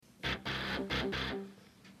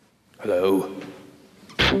Hello?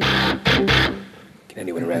 Can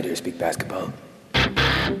anyone around here speak basketball?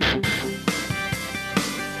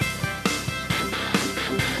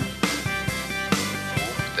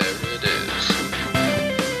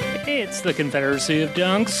 It's the Confederacy of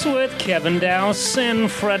Dunks with Kevin Dowse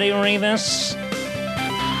and Freddie Rivas.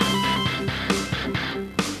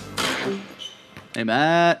 Hey,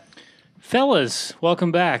 Matt. Fellas,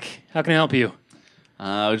 welcome back. How can I help you?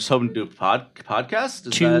 We're just hoping to do a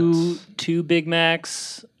podcast. Two Big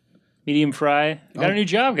Macs, medium fry. I got a new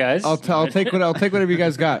job, guys. I'll take whatever you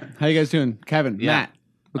guys got. How you guys doing, Kevin? Yeah. Matt,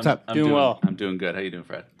 what's up? I'm doing well. I'm doing good. How you doing,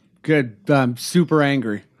 Fred? Good. Super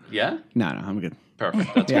angry. Yeah? No, I'm good.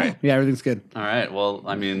 Perfect. That's Yeah, great. yeah, everything's good. All right. Well,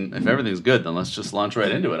 I mean, if everything's good, then let's just launch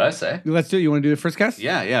right into it, I say. Let's do it. You want to do the first cast?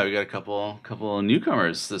 Yeah. We got a couple of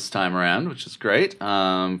newcomers this time around, which is great.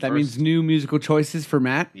 That means new musical choices for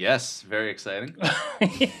Matt. Yes, very exciting.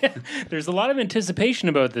 There's a lot of anticipation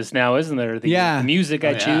about this now, isn't there? The music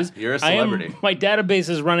I yeah. choose. You're a celebrity. My database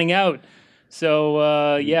is running out. So,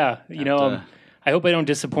 I hope I don't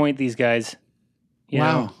disappoint these guys. You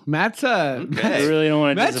Wow, know? Matt's I really don't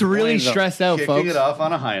want to Matt's really stressed out, Kicking folks. it off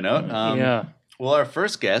on a high note. Yeah. Well, our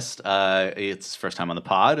first guest, it's his first time on the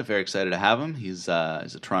pod. Very excited to have him. He's a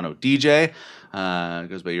Toronto DJ.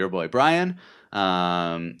 Goes by your boy Brian.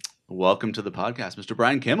 Welcome to the podcast, Mr.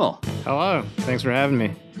 Brian Kimmel. Hello. Thanks for having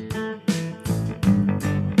me.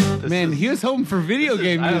 Man, he was hoping for video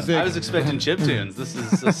game music. I was expecting chiptunes. This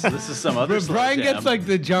is some other. But Brian slow jam. gets like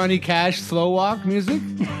the Johnny Cash slow walk music.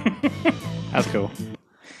 That's cool.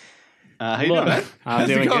 How you doing, man? I'm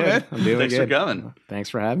doing going, good. man? I'm doing Thanks good. for coming. Thanks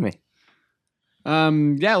for having me.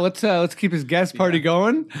 Let's keep his guest party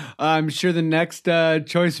going. I'm sure the next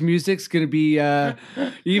choice music's gonna be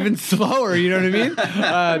even slower. You know what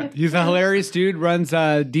I mean? He's a hilarious dude. Runs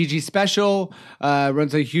DG Special.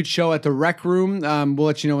 Runs a huge show at the Rec Room. We'll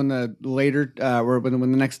let you know when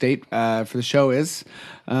the next date for the show is.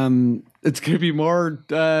 It's gonna be more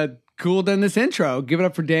cool than this intro. Give it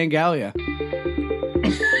up for Dan Gallia.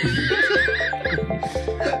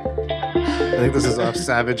 I think this is off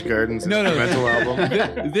Savage Garden's instrumental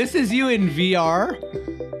album. This is you in VR,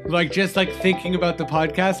 just thinking about the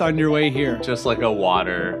podcast on your way here. Just like a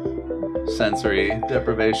water sensory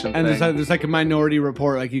deprivation And thing. there's like a Minority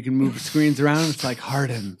Report, like you can move screens around. It's like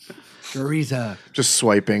Harden, Ariza. Just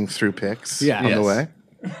swiping through pics Yeah. on Yes. the way.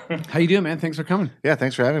 How you doing, man? Thanks for coming. Yeah,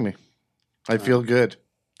 thanks for having me. I feel good.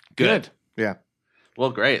 Good. Yeah.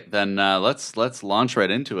 Well, great. Then let's launch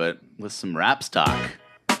right into it with some Raps talk.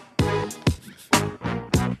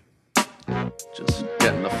 Just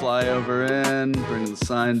getting the flyover in, bringing the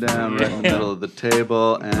sign down right in the middle of the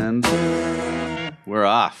table, and we're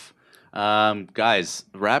off. Guys,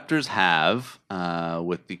 the Raptors have,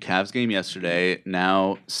 with the Cavs game yesterday,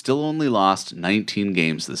 now still only lost 19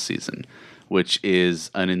 games this season, which is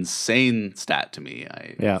an insane stat to me.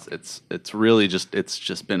 It's really just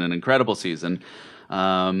been an incredible season.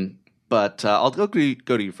 But I'll go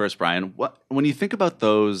to you first, Brian. When you think about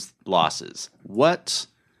those losses,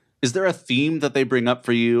 is there a theme that they bring up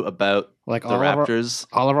for you about Like the all Raptors?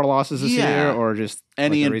 All of our losses this Yeah. year, or just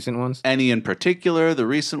Any the in- recent ones? Any in particular, the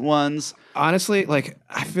recent ones? Honestly,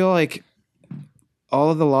 I feel like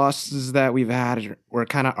all of the losses that we've had were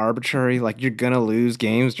kind of arbitrary. Like, you're gonna lose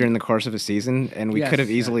games during the course of a season, and we Yes, could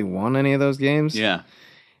have easily won any of those games. Yeah.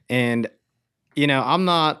 And I'm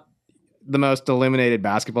not the most illuminated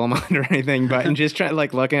basketball mind or anything, but in just trying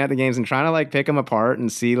looking at the games and trying to pick them apart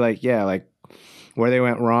and see where they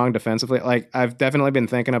went wrong defensively. I've definitely been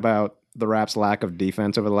thinking about the Raps' lack of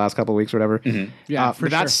defense over the last couple of weeks or whatever. Mm-hmm. Yeah,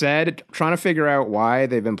 But that said, trying to figure out why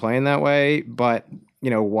they've been playing that way, but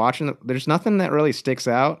watching, there's nothing that really sticks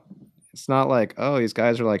out. It's not like, oh, these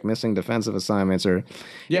guys are missing defensive assignments, or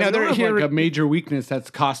they're here a major weakness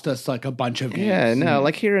that's cost us a bunch of games. Yeah, no,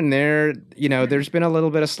 here and there, there's been a little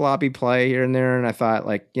bit of sloppy play here and there, and I thought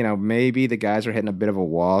maybe the guys are hitting a bit of a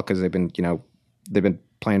wall because they've been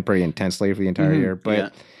playing pretty intensely for the entire year.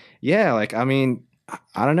 But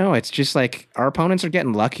I don't know. It's just our opponents are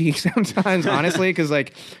getting lucky sometimes, honestly, because when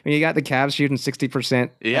you got the Cavs shooting 60%,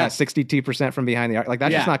 62% from behind the arc,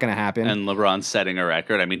 that's just not going to happen. And LeBron's setting a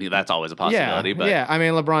record. I mean, that's always a possibility. But I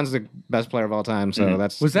mean, LeBron's the best player of all time, so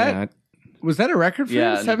that's Was that a record for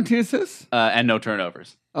him? 17 assists? and no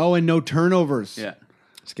turnovers. Oh, and no turnovers. Yeah.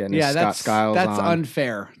 Just getting his Scott Skiles that's on.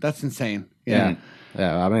 unfair. That's insane. Yeah.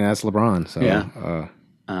 I mean, that's LeBron. So Yeah.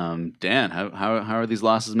 Dan, how are these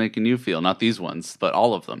losses making you feel? Not these ones, but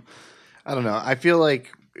all of them. I don't know. I feel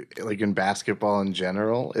like in basketball in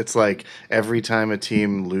general, it's every time a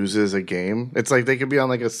team loses a game, it's they could be on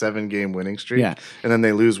a 7-game winning streak, and then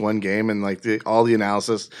they lose one game, and all the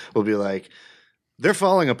analysis will be they're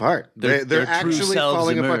falling apart. They're their true actually selves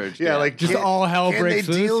falling emerged, apart. Yeah, yeah. like Just can- all hell can breaks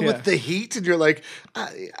they loose, deal yeah. with the heat? And you're like,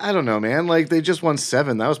 I don't know, man. Like they just won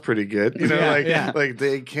 7. That was pretty good. You know, like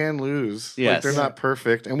they can lose. Yes. Like they're not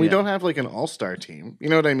perfect, and we don't have like an all-star team. You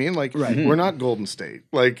know what I mean? Like we're not Golden State.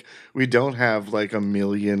 Like we don't have like a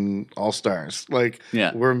million all-stars. Like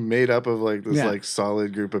we're made up of like this like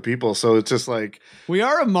solid group of people. So it's just like We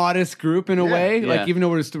are a modest group in a way, like even though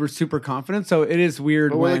we're super confident. So it is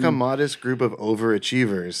weird but we're when like a modest group of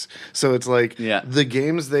overachievers. So it's like the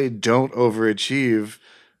games they don't overachieve,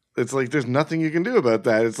 it's like there's nothing you can do about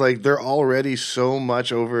that. It's like they're already so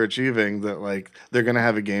much overachieving that like they're going to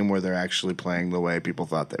have a game where they're actually playing the way people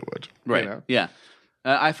thought they would. Right. You know? Yeah.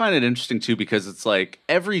 I find it interesting too because it's like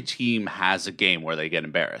every team has a game where they get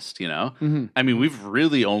embarrassed, you know? I mean, we've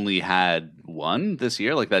really only had one this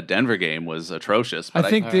year. Like that Denver game was atrocious. But I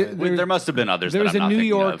think there must have been others. There was that I'm a not New thinking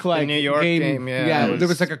York of. like New York game, yeah, there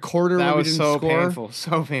was like a quarter That where we was didn't so score. painful,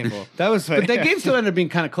 so painful. That was, but that game still ended up being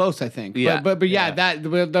kind of close, I think. Yeah. But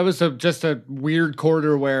that was just a weird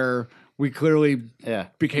quarter where we clearly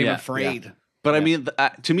became Yeah. afraid. But I mean,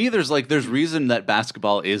 to me, there's reason that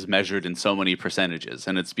basketball is measured in so many percentages,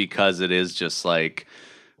 and it's because it is just like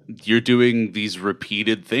you're doing these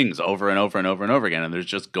repeated things over and over and over and over again, and there's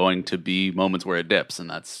just going to be moments where it dips,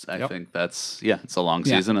 and I think that's it's a long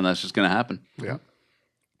season, and that's just going to I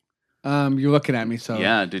Yeah. You're looking at me, so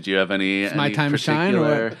Did you have any? It's my any time to shine.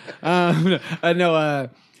 particular- No,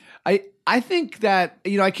 I think that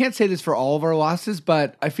I can't say this for all of our losses,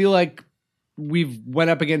 but I feel like we've went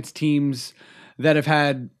up against teams that have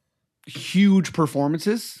had huge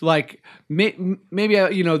performances. Like maybe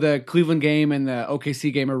the Cleveland game and the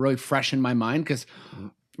OKC game are really fresh in my mind because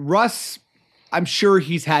Russ, I'm sure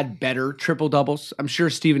he's had better triple doubles. I'm sure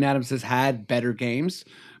Steven Adams has had better games.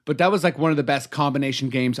 But that was like one of the best combination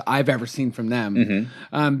games I've ever seen from them.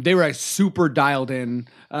 They were super dialed in.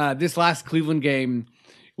 This last Cleveland game,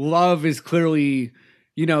 Love is clearly,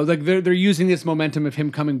 like they're using this momentum of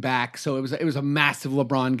him coming back. So it was a massive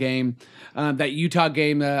LeBron game. That Utah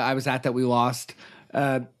game I was at that we lost.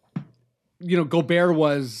 Gobert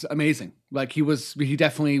was amazing. Like he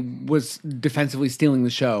definitely was defensively stealing the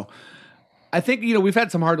show. I think, we've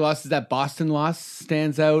had some hard losses. That Boston loss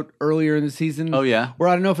stands out earlier in the season. Oh, yeah? Where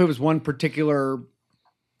I don't know if it was one particular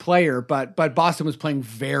player, but Boston was playing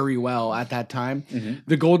very well at that time.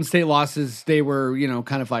 The Golden State losses, they were,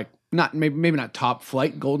 kind of like, not maybe not top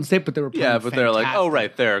flight Golden State, but they were playing but they're like, fantastic. oh,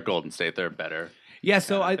 right, they're Golden State, they're better. Yeah,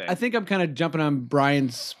 so kind of I think I'm kind of jumping on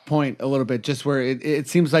Brian's point a little bit, just where it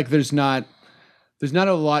seems like there's not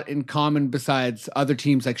a lot in common besides other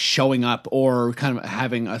teams like showing up or kind of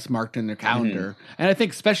having us marked in their calendar. And I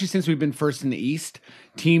think especially since we've been first in the East,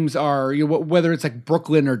 teams are whether it's like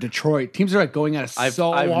Brooklyn or Detroit, teams are like going at us I've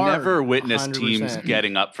hard. never witnessed 100%. teams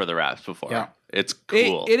getting up for the Raps before. Yeah. It's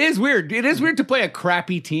cool. It is weird. It is weird to play a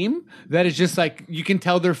crappy team that is just like you can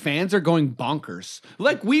tell their fans are going bonkers,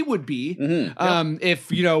 like we would be if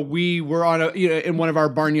we were on in one of our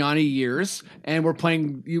Bargnani years and we're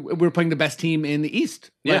playing the best team in the East.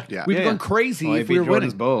 Like, Yeah. we'd be going crazy Well, if we were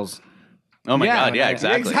Jordan's winning. Bulls. Oh my God, yeah,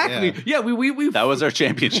 exactly. Exactly. Yeah, we That was our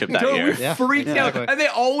championship that year. we freaked out, exactly. and they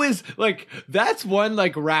always like that's one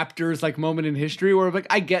like Raptors like moment in history where like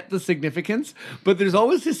I get the significance, but there's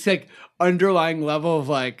always this like underlying level of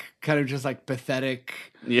like kind of just like pathetic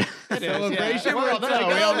Yeah. celebration. Well, where it's no,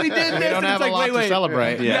 like, oh, we did this. We don't and have it's a like, lot to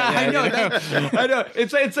celebrate. Yeah, I know. I know.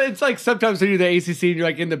 It's like sometimes when you're the ACC and you're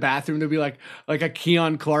like in the bathroom, there'll be like a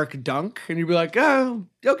Keon Clark dunk, and you'd be like, oh,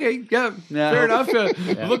 okay, yeah, fair enough.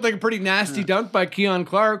 It looked like a pretty nasty dunk by Keon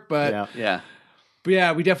Clark, but Yeah. but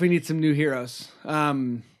yeah, we definitely need some new heroes.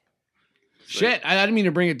 Shit, I didn't mean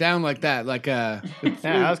to bring it down like that. Like, Yeah,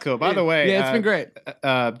 that was cool. By the way, yeah, it's been great.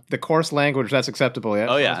 The course language, that's acceptable, yeah?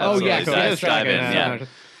 Oh, yeah. Oh, yeah, absolutely. so Let's dive in. checking.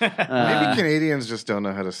 Yeah. Maybe Canadians just don't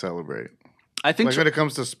know how to celebrate. I think Like when it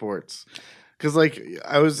comes to sports. Because like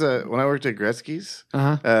I was when I worked at Gretzky's,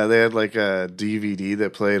 Uh-huh. they had like a DVD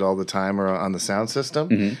that played all the time on the sound system,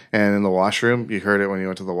 Mm-hmm. and in the washroom, you heard it when you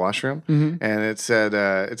went to the washroom, and it said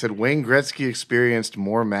Wayne Gretzky experienced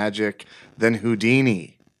more magic than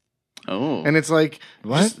Houdini, Oh. and it's like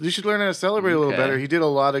you should learn how to celebrate a little Okay. better. He did a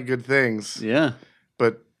lot of good things, yeah.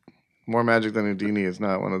 but more magic than Houdini is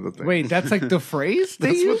not one of the things. Wait, that's like the phrase they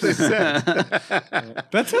that's use? what they said.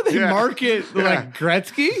 That's how they Yeah. market like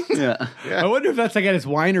Gretzky? Yeah. Yeah. I wonder if that's like at his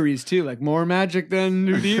wineries too, like more magic than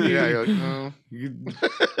Houdini. Yeah, you're like,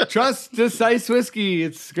 oh. Trust this ice whiskey.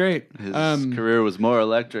 It's great. His career was more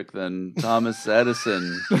electric than Thomas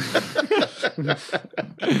Edison.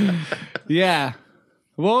 Yeah.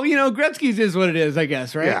 Well, Gretzky's is what it is, I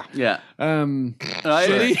guess, right? Yeah. Yeah.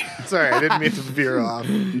 Shitty. Sorry, I didn't mean to veer off.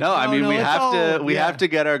 No, I mean no, we it's have all- to have to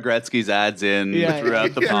get our Gretzky's ads in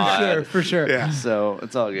throughout the pod. For sure. Yeah. So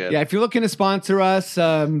it's all good. Yeah, if you're looking to sponsor us,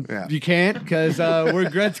 you can't because we're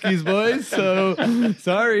Gretzky's boys. So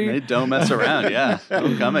sorry. They don't mess around. Yeah,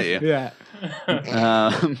 they'll come at you. Yeah.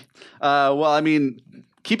 Well, I mean,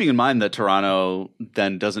 keeping in mind that Toronto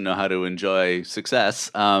then doesn't know how to enjoy success,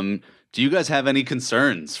 do you guys have any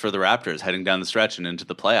concerns for the Raptors heading down the stretch and into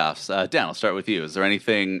the playoffs? Dan, I'll start with you. Is there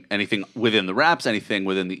anything within the Raps, anything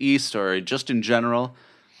within the East, or just in general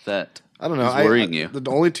that I don't know. is worrying you? The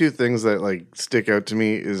only two things that like stick out to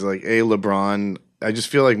me is like LeBron. I just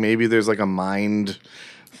feel like maybe there's like a mind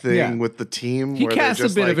thing with the team. He where they're casts a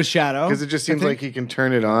just, bit like, of a shadow. because it just seems like he can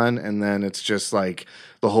turn it on, and then it's just like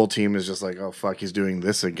the whole team is just like, oh fuck, he's doing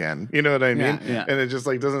this again. You know what I mean? Yeah. And it just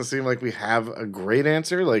like doesn't seem like we have a great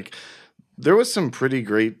answer. Like there was some pretty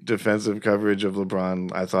great defensive coverage of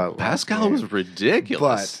LeBron. I thought last Pascal game. was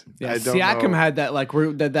ridiculous. But Yeah, I don't Siakam know. had that like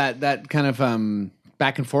that kind of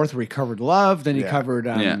back and forth where he covered Love, then he covered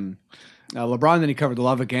LeBron, then he covered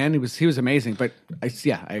Love again. He was amazing. But I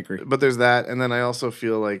agree. But there's that, and then I also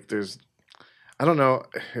feel like there's, I don't know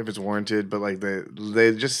if it's warranted, but like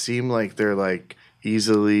they just seem like they're like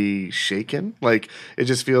easily shaken. Like it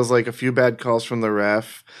just feels like a few bad calls from the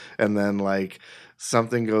ref, and then like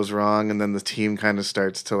something goes wrong, and then the team kind of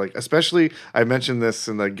starts to like, especially I mentioned this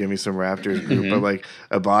in the Give Me Some Raptors group, but like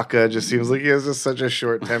Ibaka just seems like he has just such a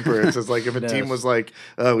short temper. It's just like if a team was like,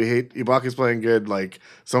 oh, we hate Ibaka's playing good, like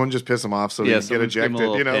someone just piss him off so he can get someone give him a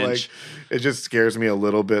ejected. You know, little like pinch. it just scares me a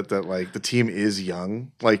little bit that like the team is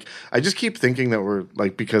young. Like I just keep thinking that we're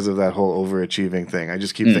like, because of that whole overachieving thing, I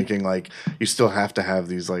just keep thinking like you still have to have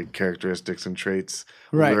these like characteristics and traits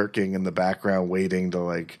Right. lurking in the background, waiting to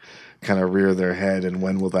like kind of rear their head. And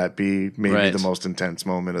when will that be? Maybe Right. the most intense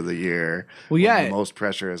moment of the year. Well, when yeah. the most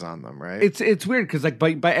pressure is on them, right? It's weird because like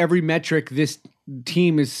by every metric, this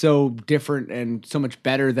team is so different and so much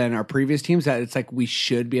better than our previous teams that it's like we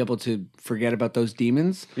should be able to forget about those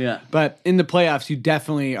demons. Yeah. But in the playoffs, you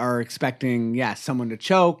definitely are expecting someone to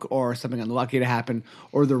choke or something unlucky to happen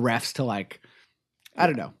or the refs to like, I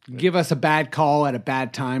don't know, give us a bad call at a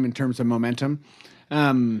bad time in terms of momentum.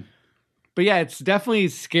 But yeah, it's definitely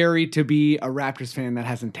scary to be a Raptors fan that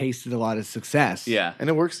hasn't tasted a lot of success. Yeah. And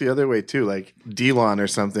it works the other way too. Like Delon or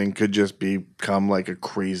something could just become like a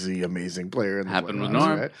crazy, amazing player. In the Happened with playoffs,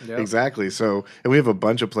 Norm. right? Yep. Exactly. So, and we have a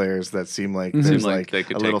bunch of players that seem like there's Seems like, they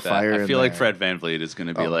could a take little that. fire. I in feel like there. Fred VanVleet is going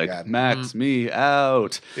to be Oh my like, God. Max me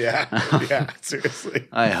out. Yeah, yeah. Seriously.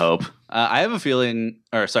 I hope. I have a feeling,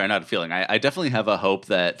 or sorry, not a feeling. I definitely have a hope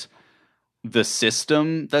that the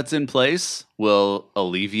system that's in place will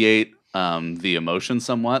alleviate the emotion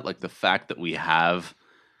somewhat. Like the fact that we have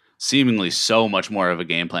seemingly so much more of a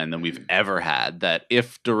game plan than we've ever had. That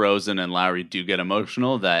if DeRozan and Lowry do get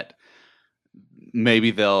emotional, that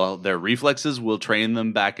maybe their reflexes will train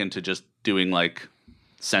them back into just doing like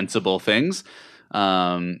sensible things.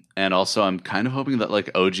 And also, I'm kind of hoping that like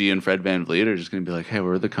OG and Fred VanVleet are just going to be like, "Hey,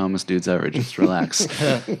 we're the calmest dudes ever. Just relax.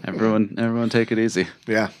 everyone, take it easy."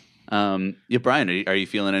 Yeah. Yeah, Brian, are you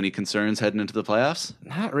feeling any concerns heading into the playoffs?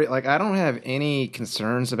 Not really. Like I don't have any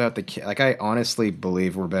concerns about like I honestly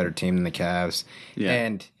believe we're a better team than the Cavs. Yeah.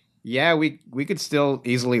 And yeah, we could still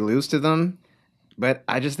easily lose to them, but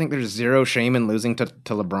I just think there's zero shame in losing to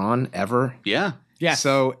LeBron ever. Yeah, Yeah.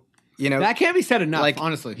 So, that can't be said enough, Like,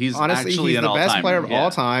 honestly. he's honestly, actually he's an the best all-timer. player of Yeah.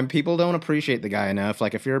 all time. People don't appreciate the guy enough.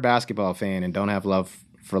 Like if you're a basketball fan and don't have love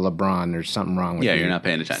for LeBron, there's something wrong with you. Yeah, you're not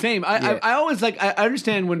paying attention. Same. I always like. I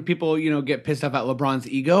understand when people get pissed off at LeBron's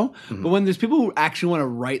ego, but when there's people who actually want to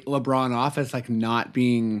write LeBron off as like not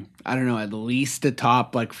being, I don't know, at least a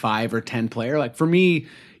top like 5 or 10 player. Like for me,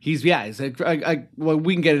 he's like well,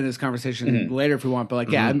 we can get into this conversation later if we want, but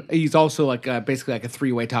like he's also like basically like a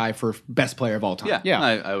 3-way tie for best player of all time. Yeah,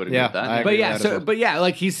 I would agree Yeah, with that. I But agree yeah, with that as well.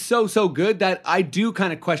 like he's so good that I do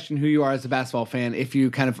kind of question who you are as a basketball fan if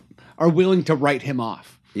you kind of are willing to write him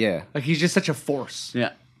off. Yeah. Like he's just such a force.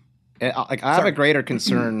 Yeah, And, like I have a greater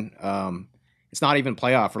concern. It's not even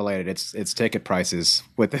playoff related. It's ticket prices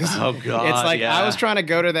with this. Oh, God, It's like yeah. I was trying to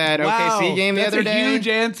go to that OKC game the that's other a day, huge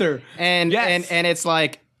answer. and Yes. and it's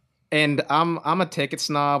like, and I'm a ticket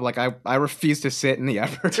snob. Like I refuse to sit in the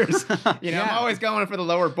uppers. Yeah. I'm always going for the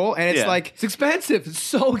lower bowl, and it's Yeah. like It's expensive. It's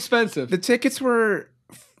so expensive. the tickets were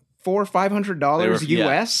 $400-$500 They were-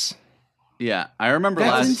 US. yeah. I remember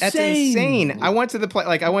That's last. That's insane. I went to the play.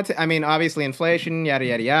 Like I mean, obviously inflation, yada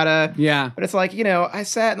yada yada. Yeah. But it's like, I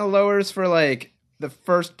sat in the lowers for like the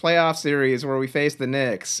first playoff series where we faced the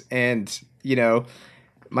Knicks, and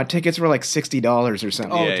my tickets were like $60 or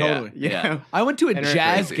something. Oh, Yeah, totally. Yeah. I went to a And they're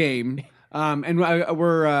Jazz crazy. game,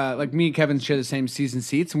 we're like me and Kevin share the same season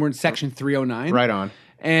seats, and we're in section 309. Right on.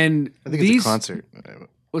 And I think these it's a concert.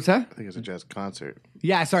 What's that? I think it's a jazz concert.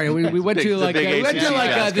 Yeah, sorry, we went big- to the like big we went to ACC like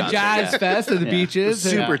jazz the concert, Jazz yeah. Fest at the beaches.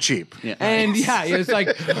 Super cheap. Yeah. And it was like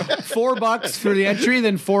 $4 for the entry,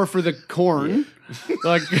 then $4 for the corn,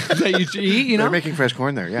 like that you eat. You know, They're making fresh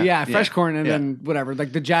corn there. Yeah. yeah, fresh Yeah. corn, and Yeah. then whatever.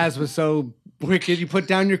 Like the Jazz was so wicked. You put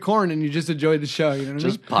down your corn and you just enjoyed the show. You know what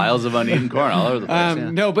Just piles of uneaten corn all over the place. I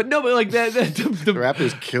mean? No, but like The the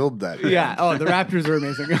Raptors killed that. yeah. Oh, the Raptors are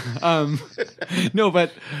amazing. No,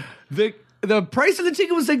 but the price of the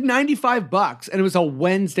ticket was like $95, and it was a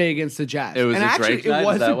Wednesday against the Jazz. It was and a actually, Drake night? it Is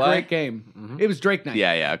was that a why? great game. It was Drake night.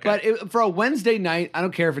 Yeah, yeah, okay. But for a Wednesday night, I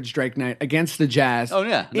don't care if it's Drake night against the Jazz. Oh,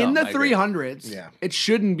 yeah. No, in the I agree. 300s, Yeah. it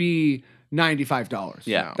shouldn't be $95.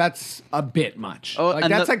 Yeah. That's a bit much. Oh, like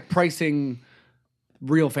and that's the- like pricing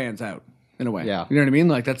real fans out in a way. Yeah. You know what I mean?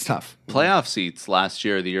 Like that's tough. Playoff seats last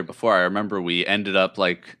year or the year before, I remember we ended up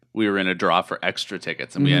like we were in a draw for extra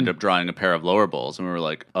tickets, and we ended up drawing a pair of lower bowls, and we were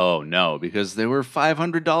like, oh no, because they were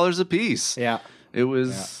 $500 a piece. Yeah. It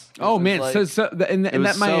was. it Oh was man! like- In was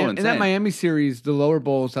that so Miami, in that insane. Miami series, the lower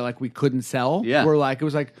bowls that like we couldn't sell Yeah. were like it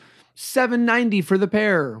was like $7.90 for the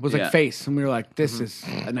pair. It was like Yeah. face, and we were like, this is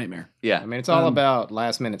a nightmare. yeah, I mean, it's all about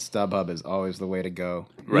last minute StubHub is always the way to go.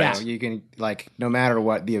 Right. You know, you can like no matter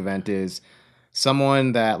what the event is,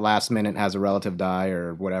 someone that last minute has a relative die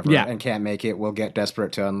or whatever Yeah. and can't make it will get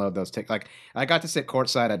desperate to unload those tickets. Like I got to sit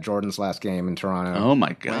courtside at Jordan's last game in Toronto. Oh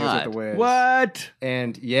my when he was with the god. Wiz. What?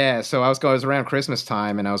 And yeah, so I was around Christmas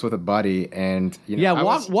time and I was with a buddy and you know, Yeah, I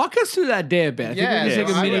was- walk us through that day a bit. I think Yeah, we're gonna so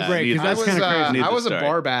take a I mini was- break because I that's was, kind of crazy. Need I the was a story.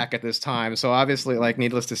 bar back at this time, so obviously, like,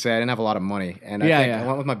 needless to say, I didn't have a lot of money, and I Yeah, think yeah. I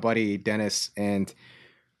went with my buddy Dennis, and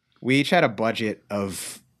we each had a budget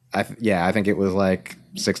of, I think it was like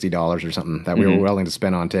 $60 or something that we were willing to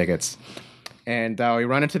spend on tickets. And we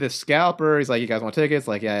run into this scalper. He's like, "You guys want tickets?"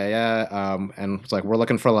 Like, yeah. And it's like, we're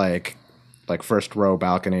looking for like first row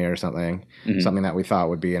balcony or something, something that we thought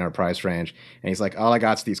would be in our price range. And he's like, "All I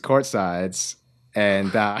got's these court sides."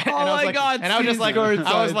 And I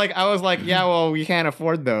was like, yeah, well, we can't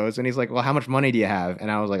afford those. And he's like, well, how much money do you have?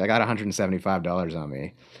 And I was like, I got $175 on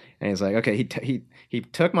me. And he's like, okay. He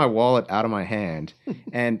took my wallet out of my hand.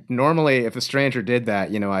 And normally, if a stranger did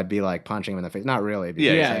that, you know, I'd be like punching him in the face. Not really,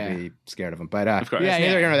 because Yeah. I'd be scared of him. But of course. Yeah,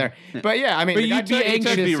 neither here nor there. But yeah, I mean, But the guy you'd be took- he took-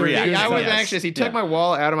 anxious. Be or reactive. I was Yes. anxious. He took Yeah. my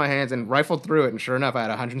wallet out of my hands and rifled through it, and sure enough, I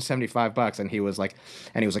had $175. And he was like,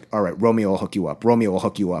 "All right, Romeo will hook you up. Romeo will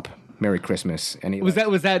hook you up. Merry Christmas." And he Was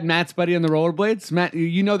that Matt's buddy on the rollerblades? Matt,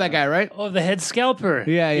 you know that guy, right? Oh, the head scalper.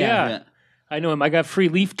 Yeah. Yeah. I know him. I got free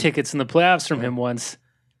Leaf tickets in the playoffs from him once.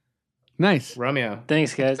 Nice. Romeo?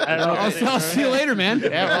 Thanks, guys. I don't know. I'll see you later, man.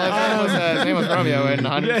 Yeah, well, his name was Romeo, and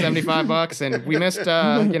 $175, and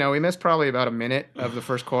we missed probably about a minute of the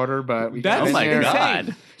first quarter, but we got That's in Oh my there.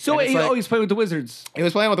 God. So And it's like- he's playing with the Wizards. He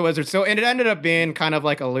was playing with the Wizards, so and it ended up being kind of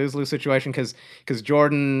like a lose-lose situation because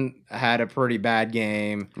Jordan had a pretty bad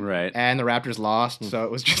game, Right. and the Raptors lost, so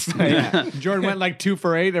it was just like, Jordan went like 2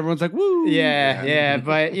 for 8. Everyone's like, woo. yeah,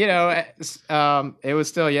 but you know, it was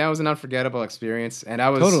still it was an unforgettable experience, and I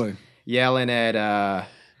was Totally. yelling at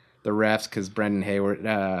the refs because Brendan Hayward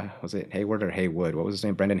was it Hayward or Haywood? What was his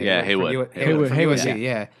name? Brendan Hayward. Yeah, Haywood. Haywood. Haywood,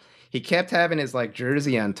 Yeah. He kept having his like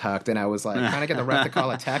jersey untucked, and I was like trying to get the ref to call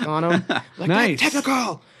a tech on him. Like, Nice.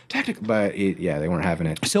 technical. But they weren't having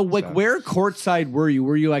it. So where courtside were you?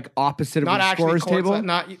 Were you like opposite of Not the actually scorers table? courtside,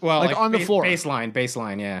 not well, Like on the floor.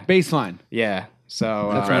 baseline. Yeah, Baseline. yeah.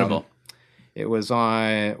 So Incredible. It was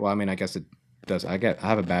on. Well, I mean, I guess it does. I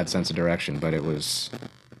have a bad sense of direction, but it was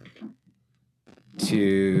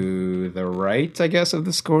to the right, I guess, of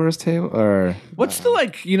the scorers table. Or What's the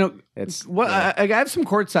it's what? I have some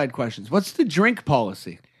courtside questions. What's the drink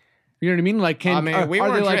policy? You know what I mean? Like, I mean, we are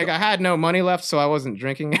weren't they like drinking. I had no money left, so I wasn't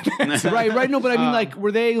drinking. right? No, but I mean, like,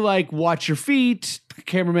 were they like watch your feet?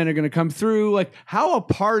 Cameramen are going to come through. Like, how a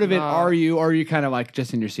part of it are you? Or are you kind of like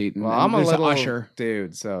just in your seat? And, Well, and I'm a there's an little usher.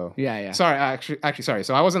 dude, so Yeah. Sorry, actually, sorry.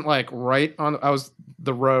 So I wasn't like right on. I was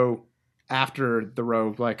the row after the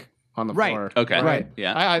row, like on the Right. floor. Okay. Right.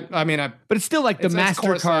 Yeah. I mean, But it's still like the it's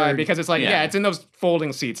courtside MasterCard because it's like Yeah. it's in those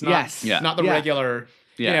folding seats. Not, Yes. Yeah. Not the Yeah. regular.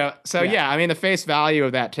 Yeah. You know, so yeah. I mean, the face value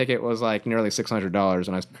of that ticket was like nearly $600,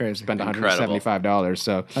 and I Crazy. spent Incredible. $175.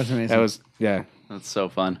 So That's amazing. that was That's so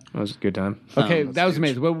fun. that was a good time. Okay, that was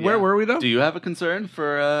amazing. Where Yeah. were we though? Do you have a concern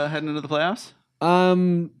for heading into the playoffs?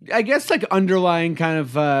 I guess like underlying kind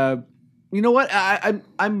of. You know what?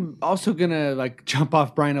 I'm also gonna like jump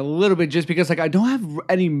off Brian a little bit just because like I don't have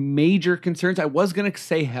any major concerns. I was gonna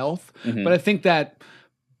say health, but I think that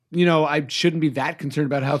I shouldn't be that concerned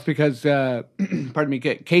about health because, pardon me,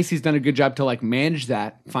 Casey's done a good job to like manage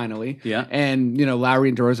that finally. Yeah. And, Lowry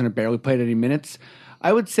and DeRozan have barely played any minutes.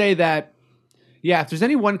 I would say that, if there's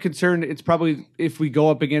any one concern, it's probably if we go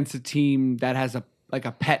up against a team that has a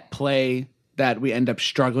pet play that we end up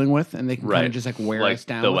struggling with and they can kind of just like wear us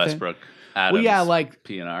down the with Westbrook. it. Adams, like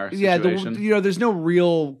PNR Yeah, situation. there's no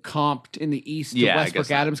real comp in the East to Westbrook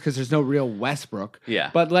Adams because there's no real Westbrook.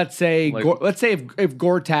 Yeah. But let's say if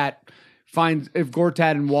Gortat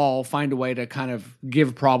and Wall find a way to kind of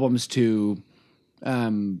give problems to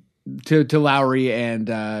Lowry and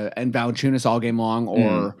Valanciunas all game long,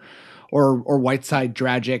 or Whiteside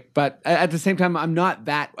Dragic. But at the same time, I'm not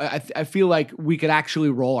that. I feel like we could actually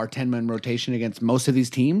roll our 10-man rotation against most of these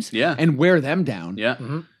teams, and wear them down. Yeah.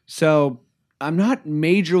 Mm-hmm. So I'm not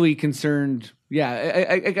majorly concerned. Yeah,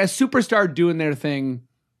 a superstar doing their thing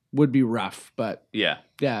would be rough, but yeah,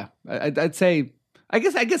 I'd say I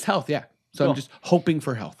guess health. Yeah, so I'm just hoping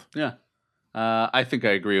for health. Yeah, I think I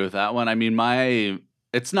agree with that one. I mean,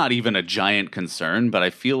 it's not even a giant concern, but I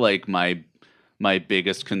feel like my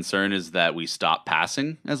biggest concern is that we stop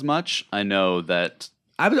passing as much. I know that.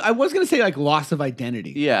 I was going to say like loss of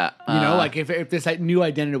identity. Yeah, like if this new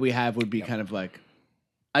identity we have would be kind of like.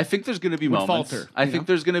 I think there's going to be moments. Falter, I think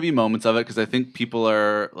there's going to be moments of it because I think people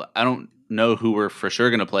are. I don't know who we're for sure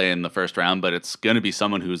going to play in the first round, but it's going to be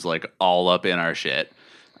someone who's like all up in our shit.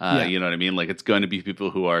 You know what I mean? Like it's going to be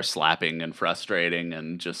people who are slapping and frustrating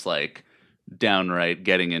and just like downright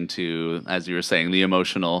getting into, as you were saying, the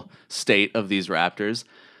emotional state of these Raptors.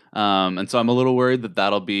 And so I'm a little worried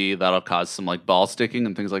that'll cause some like ball sticking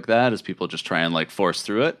and things like that as people just try and like force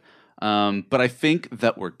through it. But I think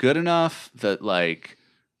that we're good enough that like.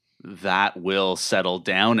 That will settle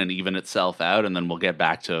down and even itself out, and then we'll get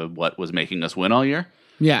back to what was making us win all year.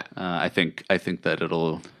 Yeah, I think that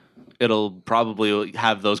it'll probably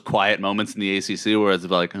have those quiet moments in the ACC where it's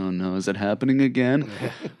like, oh no, is it happening again?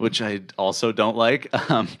 Which I also don't like.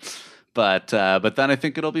 But then I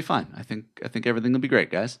think it'll be fine. I think everything will be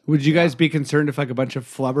great, guys. Would you guys be concerned if like a bunch of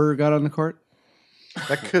flubber got on the court?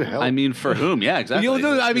 That could help. I mean, for whom? Yeah, exactly.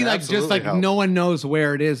 I mean, like just like help. no one knows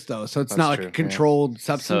where it is though, so it's not like true, a controlled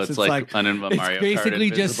substance. So it's like an Mario Kart basically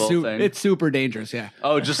just thing. it's super dangerous. Yeah.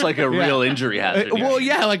 Oh, just like a real injury hazard.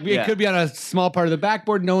 It could be on a small part of the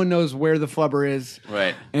backboard. No one knows where the flubber is.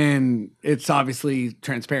 Right. And it's obviously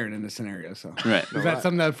transparent in this scenario. So Right. Is that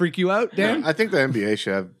something that would freak you out, Dan? I think the NBA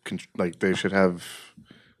should have they should have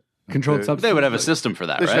Controlled substance. They would have a system for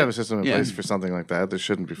that, They right? should have a system in place for something like that. There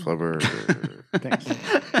shouldn't be flubber. Thanks.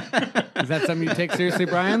 Is that something you take seriously,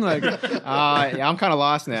 Brian? Like, I'm kind of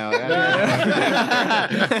lost now.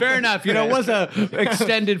 fair enough. It was a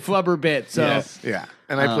extended flubber bit. So Yes. Yeah,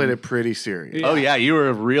 and I played it pretty serious. Oh yeah, you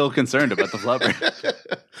were real concerned about the flubber.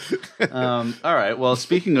 All right. Well,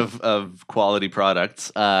 speaking of quality products,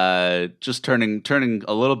 just turning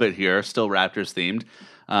a little bit here, still Raptors themed.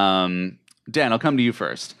 Dan, I'll come to you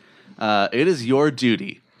first. It is your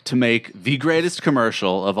duty to make the greatest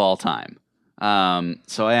commercial of all time.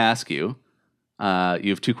 So I ask you, you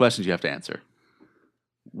have two questions you have to answer.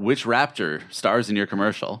 Which Raptor stars in your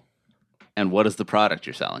commercial, and what is the product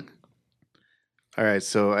you're selling? All right,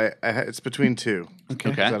 so it's between two. Okay.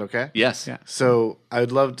 Is that okay? Yes. Yeah. So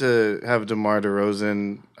I'd love to have DeMar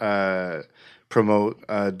DeRozan promote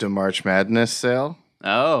the March Madness sale,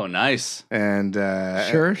 Oh, nice. and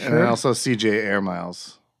Sure. and also CJ Air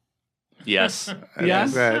Miles. Yes. Yeah.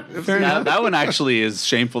 That- Fair enough. That one actually is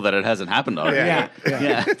shameful that it hasn't happened already. Yeah.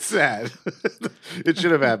 Yeah. It's sad. It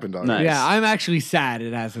should have happened already. Nice. Yeah, I'm actually sad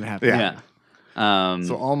it hasn't happened. Yeah. Yeah.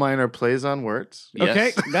 So all mine are plays on words.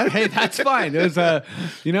 Yes. Okay, that's fine. It was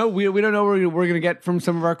we don't know where we're gonna get from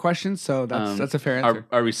some of our questions, so that's a fair answer.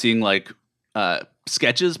 Are we seeing like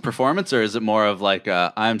sketches, performance, or is it more of like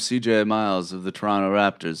I'm CJ Miles of the Toronto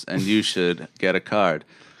Raptors and you should get a card?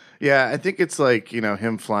 Yeah, I think it's like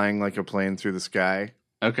him flying like a plane through the sky.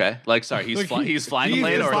 Okay. Like, sorry, he's flying the he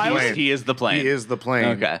plane, is or flying. he is the plane? He is the plane.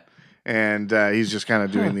 Okay. And he's just kind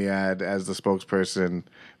of doing the ad as the spokesperson,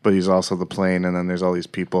 but he's also the plane. And then there's all these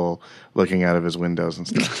people looking out of his windows and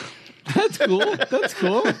stuff. That's cool. That's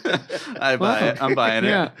cool. I buy it. I'm buying it.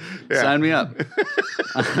 Yeah. Sign me up.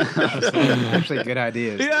 Actually, good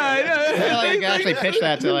ideas. Yeah. You can actually pitch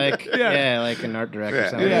that to like like an art director. Yeah.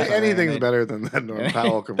 Something. Anything's better than that Norm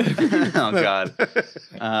Powell commercial. Oh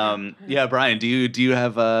God. Yeah, Brian, do you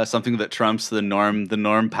have something that trumps the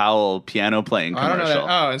Norm Powell piano playing I don't know commercial?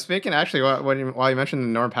 that. Oh, and speaking actually, while you mentioned the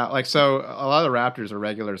Norm Powell, like so, a lot of the Raptors are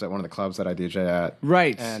regulars at one of the clubs that I DJ at.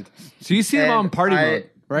 Right. And So you see them on party mode,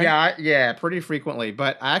 right? Yeah, pretty frequently.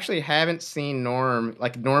 But I actually haven't seen Norm.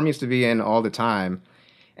 Like Norm used to be in all the time,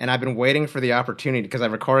 and I've been waiting for the opportunity because I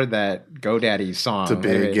recorded that GoDaddy song. It's a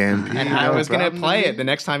big MP. And I was going to play it the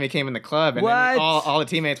next time he came in the club. And then all the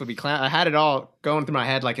teammates would be I had it all going through my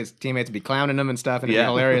head, like his teammates would be clowning him and stuff, and it'd be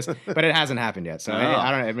hilarious. But it hasn't happened yet. So I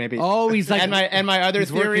don't know, maybe. Oh, he's like. And my other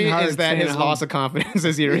theory is that his loss of confidence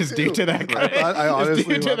this year is due to that. I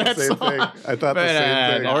honestly thought the same thing. I thought the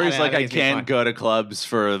same thing. Or he's like, I can't go to clubs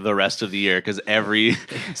for the rest of the year because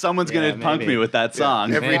someone's going to punk me with that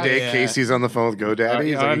song. Every day Casey's on the phone with GoDaddy.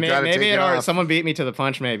 He's like, maybe someone beat me to the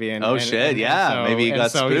punch, maybe. And, maybe he got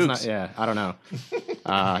spooked. I don't know.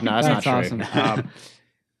 No, that's not true. Awesome.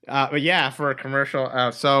 But yeah, for a commercial.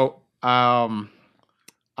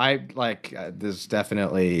 I like this is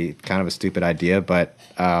definitely kind of a stupid idea, but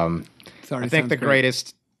I think the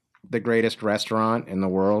greatest restaurant in the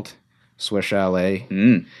world, Swiss Chalet.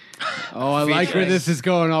 Oh, I like where this is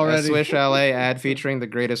going already. A Swiss Chalet ad featuring the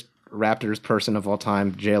greatest Raptors person of all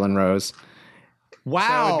time, Jalen Rose.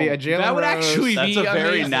 Wow, that would actually be a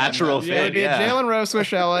very natural fit. It would be a Jalen Rose Swiss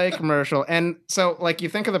Chalet commercial, and so like you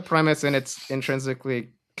think of the premise, and it's intrinsically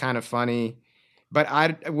kind of funny, but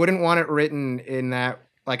I wouldn't want it written in that.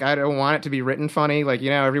 Like I don't want it to be written funny. Like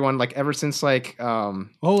everyone like ever since like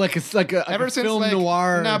it's like a ever since film like,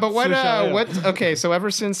 noir. No, but what? Okay, so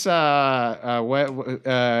ever since Dude on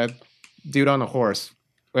the Horse,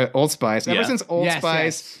 Old Spice. Ever since Old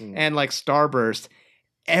Spice and like Starburst.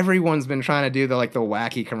 Everyone's been trying to do the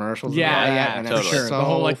wacky commercials. And totally. Sure. The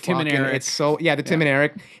whole like Tim and Eric. It's so the Tim and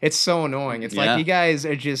Eric. It's so annoying. It's like you guys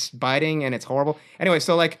are just biting, and it's horrible. Anyway,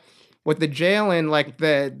 so like with the Jalen, like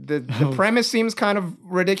the premise seems kind of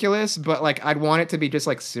ridiculous, but like I'd want it to be just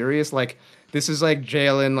like serious. Like this is like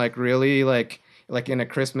Jalen, like really like in a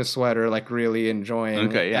Christmas sweater, like really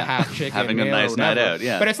enjoying a half chicken, having a nice night out.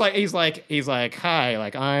 Yeah, but it's like he's like hi,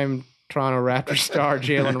 like I'm Toronto Raptors star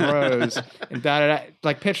Jalen Rose and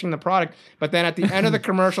like pitching the product. But then at the end of the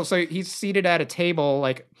commercial, so he's seated at a table,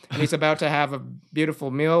 like, and he's about to have a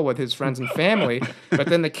beautiful meal with his friends and family. But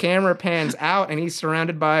then the camera pans out and he's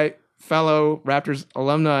surrounded by fellow Raptors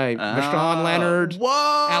alumni, Rashawn Leonard,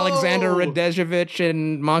 Alexander Radejevic,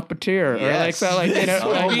 and Monk Batir. Yes. Oh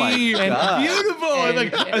my God. Beautiful.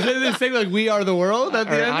 They say like "We Are the World" at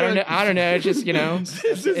the end. I don't know. It's just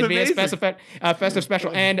it'd be a festive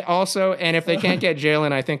special, and if they can't get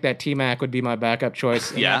Jalen, I think that T-Mac would be my backup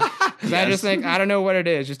choice. Because I just think I don't know what it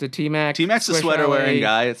is, just a T-Mac. T-Mac's a sweater wearing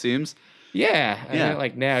guy, it seems. Yeah.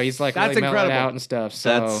 Like now he's like that's really incredible. Out and stuff.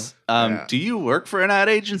 So do you work for an ad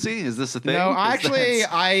agency? Is this a thing? No, actually,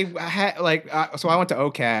 I had so I went to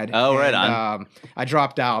OCAD. Oh, right on. I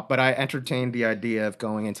dropped out, but I entertained the idea of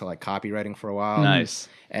going into like copywriting for a while. Nice.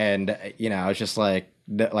 And I was just like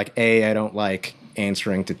A, I don't like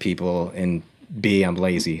answering to people, and B, I'm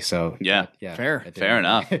lazy. So yeah, fair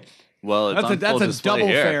enough. Well, it's that's a double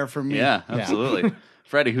fair for me. Yeah, absolutely.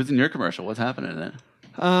 Freddie, who's in your commercial? What's happening in it?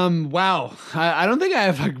 Wow. I don't think I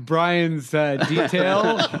have like Brian's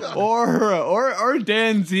detail or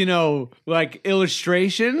Dan's, like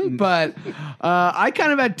illustration, but I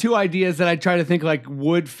kind of had two ideas that I tried to think like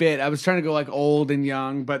would fit. I was trying to go like old and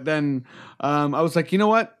young, but then I was like, you know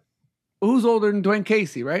what? Who's older than Dwayne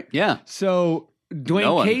Casey, right? Yeah. So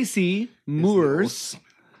Dwayne Casey moors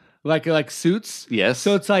like suits. Yes.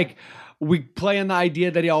 So it's like we play on the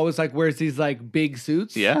idea that he always like wears these like big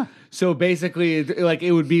suits. Yeah. So basically, like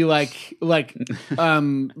it would be like it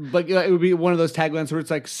would be one of those taglines where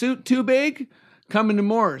it's like suit too big, come into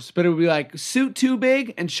Moores, but it would be like suit too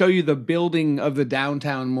big and show you the building of the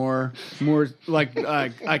downtown more like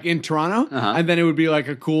in Toronto, and then it would be like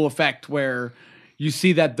a cool effect where you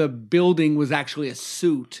see that the building was actually a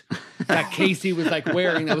suit that Casey was like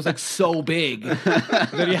wearing that was like so big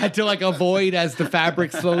that he had to like avoid as the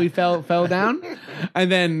fabric slowly fell down, and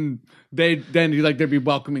then there'd be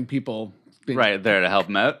welcoming people right there to help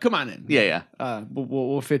him out. Come on in. Yeah.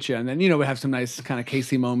 We'll fit you, and then we have some nice kind of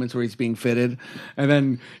Casey moments where he's being fitted, and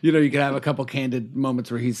then you could have a couple candid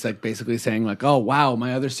moments where he's like basically saying like, "Oh wow,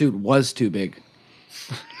 my other suit was too big."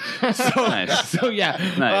 Nice. So yeah,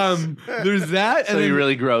 nice. There's that. So he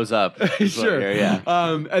really grows up. Sure. Yeah.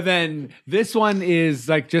 And then this one is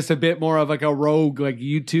like just a bit more of like a rogue like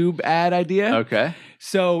YouTube ad idea. Okay.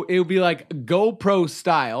 So it would be like GoPro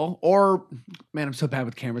style, or man, I'm so bad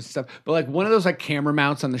with cameras and stuff. But like one of those like camera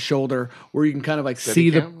mounts on the shoulder where you can kind of like see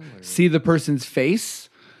the person's face.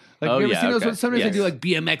 Like you ever seen those? Sometimes they do like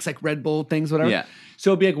BMX, like Red Bull things, whatever. Yeah.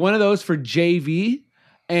 So it'd be like one of those for JV.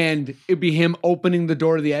 And it'd be him opening the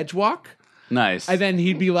door to the edge walk. Nice. And then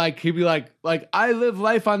he'd be like, I live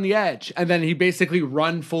life on the edge. And then he'd basically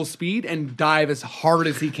run full speed and dive as hard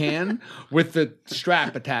as he can with the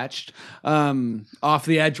strap attached off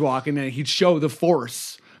the edge walk. And then he'd show the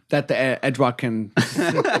force that the Edgewalk can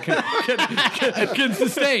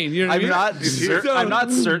sustain. You know what I mean? I'm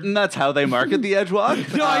not certain that's how they market the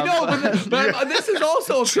Edgewalk. No, I know, but this is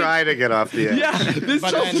also a pitch. Try to get off the edge. Yeah, this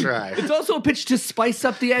But is then- Try. it's also a pitch to spice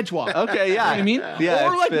up the Edgewalk. Okay, yeah. You know what I mean? Yeah,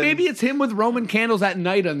 or it's like been- maybe it's him with Roman candles at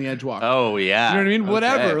night on the Edgewalk. Oh yeah. You know what I mean?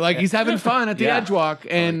 Whatever. Okay. Like he's having fun at the Yeah. Edgewalk,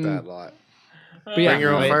 and That lot. but yeah. Bring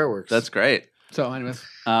your own Right. fireworks. That's great. So, anyways,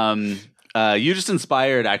 You just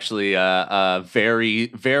inspired actually a very,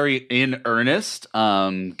 very in earnest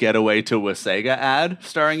getaway to Wasega ad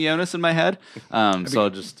starring Jonas in my head. So I'll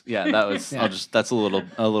just that was I'll just that's a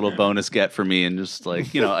little bonus get for me and just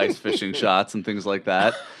like ice fishing shots and things like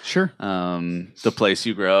that. sure. The Place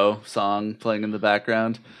You Grow song playing in the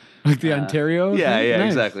background. Like the Ontario. Yeah, thing? yeah, Nice.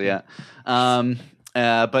 exactly, yeah.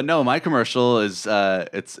 But no, my commercial is I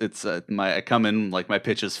come in like my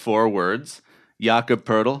pitch is 4 words: Jakob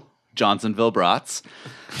Pertl, Johnsonville Brats.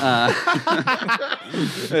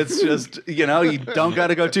 It's just you don't got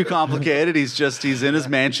to go too complicated. He's in his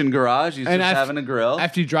mansion garage. He's just having a grill.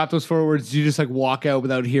 After you drop those forwards, you just like walk out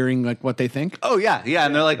without hearing like what they think. Oh yeah,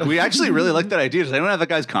 and they're like, we actually really like that idea. Does anyone have that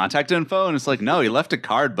guy's contact info? And it's like, no, he left a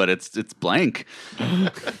card, but it's blank.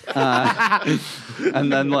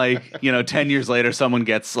 And then 10 years later, someone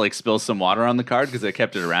gets spills some water on the card because they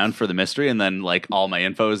kept it around for the mystery, and then all my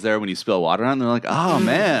info is there when you spill water on. And they're like, oh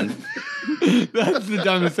man, That's the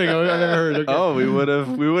dumbest thing I've ever heard. Okay. oh we would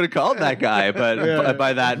have called that guy, but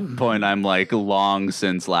by that point, I'm long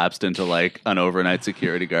since lapsed into an overnight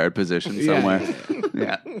security guard position somewhere.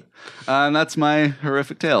 Yeah, and that's my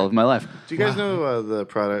horrific tale of my life. Do you guys know the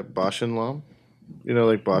product Bosch and Lom?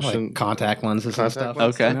 Bosch Like and contact lenses and stuff.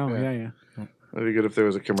 Okay. No, yeah. It'd be good if there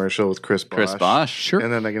was a commercial with Chris Bosch. Chris Bosch. Sure.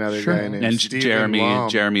 And then another Sure. guy named And Stephen Lom.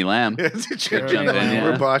 Jeremy Lamb. Jeremy jump in, Lamb. yeah.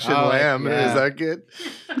 Or Bosch and Oh, Lamb. yeah. Is that good?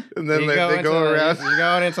 And then You they go around. You're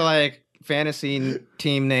going into fantasy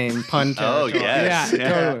team name pun Oh territory. yes. Yeah,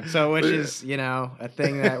 totally. So which is a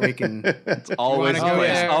thing that we can. Always a wanna go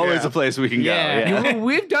place. there? Always Yeah. a place we can Yeah. go. Yeah.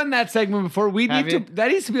 We've done that segment before. We Have need you? to.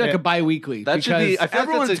 That needs to be like a bi-weekly. That should because be- I feel like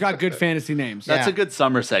everyone's that's a- got good fantasy names. That's Yeah. a good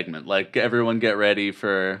summer segment. Everyone get ready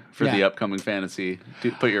for Yeah. the upcoming fantasy.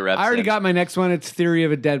 Put your reps I already in. got my next one. It's Theory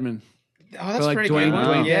of a Deadman. Oh, that's like pretty Dwayne- good.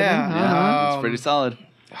 Dwayne Yeah. Dedman? Uh-huh. It's pretty solid.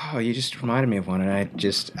 Oh, you just reminded me of one, and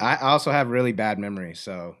I also have really bad memory,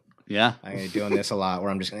 so Yeah. I'm doing this a lot where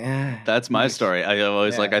I'm just That's my story. I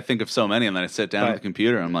always Yeah. I think of so many and then I sit down at But- the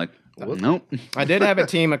computer and I'm like, nope. I did have a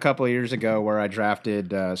team a couple of years ago where I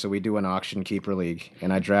drafted. So we do an auction keeper league,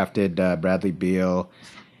 and I drafted Bradley Beal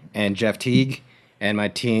and Jeff Teague, and my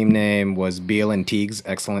team name was Beal and Teague's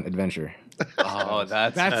Excellent Adventure. Oh,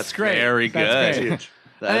 that's great. very That's good. great.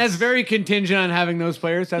 And that's very contingent on having those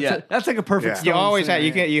players. That's like a perfect. Yeah. You Stones always have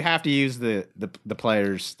scenario. you have to use the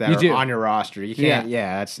players that You are do. on your roster. You can't.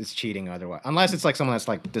 Yeah. Yeah, it's cheating otherwise, unless it's someone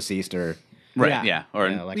that's deceased or. right. Yeah. Yeah. Or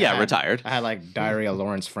I had- retired. I had diarrhea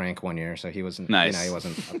Lawrence Frank one year, so he wasn't. Nice. He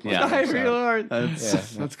wasn't. a Yeah. player, Diary so- Lord.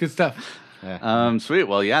 That's good stuff. Sweet.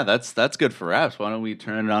 Well, yeah, that's good for wraps. Why don't we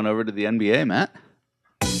turn it on over to the NBA, Matt?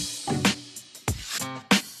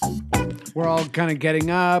 We're all kind of getting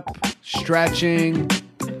up, stretching.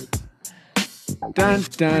 Dun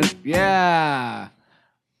dun. Yeah.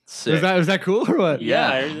 Sick. Was that cool or what?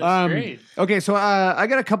 Yeah, that's great. Okay, so I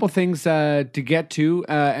got a couple things to get to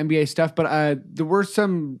NBA stuff, but there were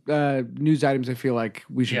some news items I feel like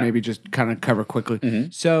we should Yeah. maybe just kind of cover quickly.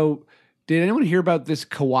 Mm-hmm. So, did anyone hear about this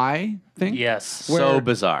Kawhi thing? Yes. So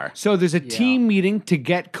bizarre. So there's a team meeting to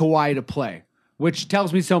get Kawhi to play, which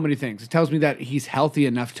tells me so many things. It tells me that he's healthy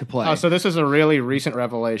enough to play. Oh, so this is a really recent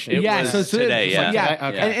revelation. yeah, was so today, it's yeah. like, yeah. Today?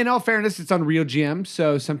 Okay. And in all fairness, it's on Real GM,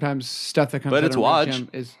 so sometimes stuff that comes But out it's on Real Woj. GM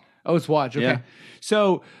is it's Woj. Okay, Yeah.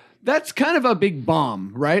 so that's kind of a big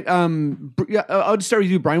bomb, right? I'll just start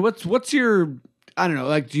with you, Brian. What's your I don't know.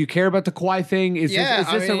 Like, do you care about the Kawhi thing? Is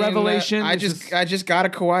this a revelation? I Is just got a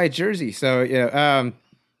Kawhi jersey, so yeah.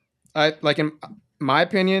 I like in my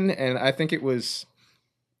opinion, and I think it was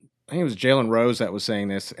Jalen Rose that was saying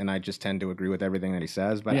this, and I just tend to agree with everything that he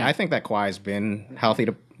says. But Yeah. I think that Kawhi's been healthy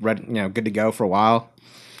good to go for a while.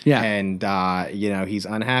 yeah. And he's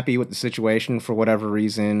unhappy with the situation for whatever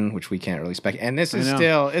reason, which we can't really speculate. And this is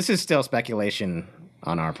know. still speculation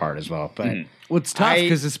on our part as well. But Well, it's tough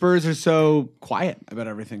because the Spurs are so quiet about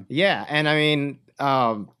everything. yeah, and I mean,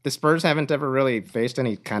 the Spurs haven't ever really faced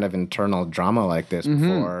any kind of internal drama like this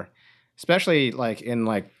before, especially like in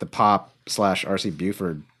like the Pop/RC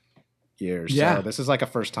Buford years. Yeah. So this is like a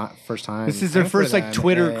first time. This is their thing for first like them,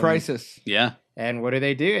 Twitter and- crisis. Yeah. And what do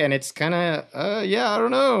they do? And it's kind of, I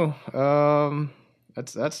don't know.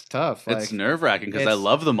 That's tough. It's nerve wracking because I it's-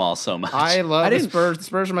 love them all so much. I love the Spurs. The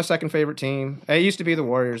Spurs are my second favorite team. It used to be the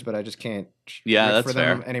Warriors, but I just can't Yeah, root that's for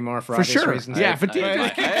them fair. anymore for For obvious sure. reasons. Yeah, for teams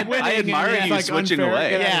just keep winning. I admire and it's, you like, switching unfair.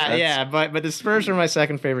 away. Yeah, but the Spurs are my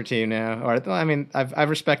second favorite team now. Or I mean, I've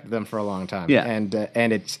respected them for a long time. Yeah.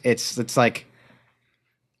 and it's like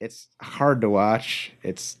it's hard to watch.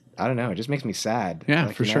 I don't know. It just makes me sad. Yeah,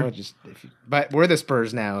 Like, for you know, sure. it just, but we're the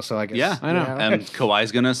Spurs now, so I guess. Yeah, I know. And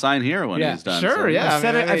Kawhi's gonna sign here when Yeah, he's done. sure, so- yeah.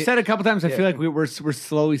 I've said a couple times. I feel like we're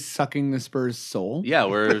slowly sucking the Spurs' soul. Yeah,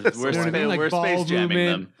 we're You know what I mean? Like we're ball space jamming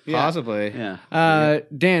movement. them. Yeah. possibly. Yeah.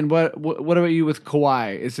 Dan, what about you with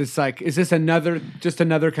Kawhi? Is this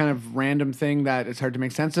another kind of random thing that it's hard to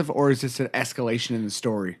make sense of, or is this an escalation in the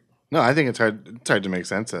story? No, I think it's hard to make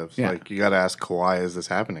sense of. Yeah. Like you got to ask Kawhi, is this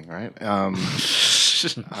happening? Right? I'm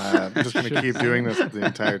just going to keep doing this the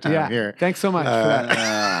entire time here. Thanks so much for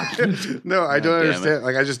that. No, I don't damn it. understand.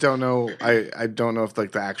 Like I just don't know. I don't know if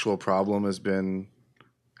like the actual problem has been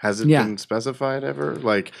Yeah. been specified ever?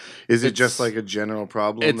 Like, is it just It's- like a general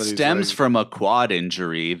problem? It that he's stems like, from a quad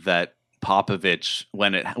injury that Popovich,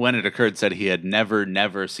 when it occurred, said he had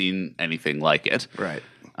never seen anything like it. right.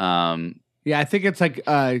 Yeah, I think it's like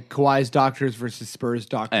Kawhi's doctors versus Spurs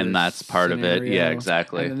doctors, And that's part of it. Yeah,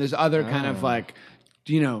 exactly. And then there's other kind of like,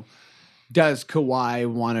 does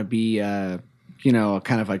Kawhi want to be,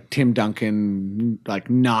 kind of like Tim Duncan, like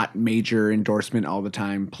not major endorsement all the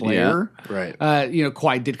time player? Right.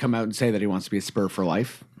 Kawhi did come out and say that he wants to be a Spur for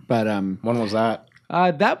life, but When was that?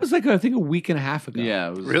 that was like I think a week and a half ago. Yeah,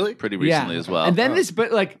 it was Really? pretty recently as well. And then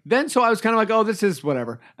so I was kind of like, oh, this is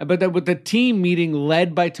whatever. But then with the team meeting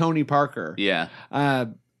led by Tony Parker, yeah,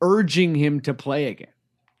 urging him to play again.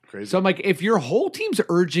 Crazy. So I'm like, if your whole team's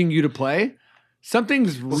urging you to play,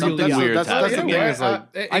 something's really something up. weird That's the happening. thing is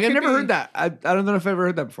like, I've never heard that. I don't know if I've ever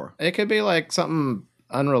heard that before. It could be like something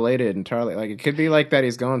unrelated entirely. Like it could be like that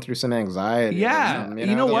he's going through some anxiety. or Yeah, something,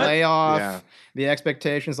 you know the what? layoff, Yeah. the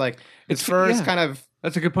expectations. Like It's- it's first yeah. kind of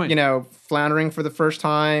That's a good point. floundering for the first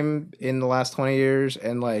time in the last 20 years,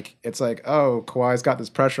 and like it's like, oh, Kawhi's got this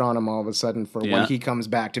pressure on him all of a sudden for Yeah. when he comes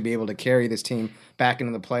back to be able to carry this team back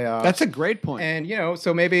into the playoffs. That's a great point. And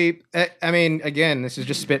so maybe I mean, again, this is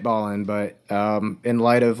just spitballing, but in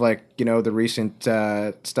light of like the recent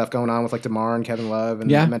stuff going on with like DeMar and Kevin Love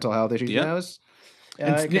and Yeah. mental health issues, Yeah.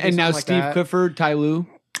 and now Steve Clifford, Ty Lue.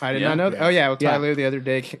 I did Yeah. not know that. Oh yeah, well, Ty Yeah. Lue the other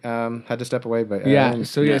day had to step away, but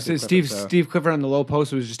So Steve Clifford on the Low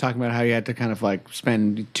Post was just talking about how he had to kind of like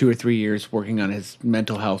spend 2 or 3 years working on his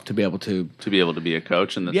mental health to be able to to be able to be a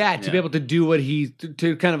coach and to be able to do what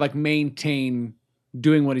to kind of like maintain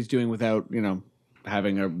doing what he's doing without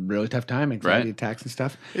having a really tough time, anxiety Right. attacks and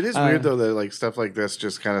stuff. it is weird though that like stuff like this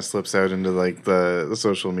just kind of slips out into like the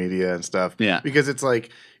social media and stuff. Yeah. Because it's like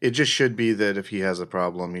it just should be that if he has a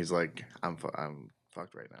problem, he's like, I'm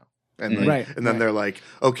fucked right now. And like, Right, and then they're like,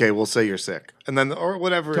 okay, we'll say you're sick, and then or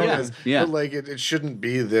whatever Totally. it is. Yeah. But like it shouldn't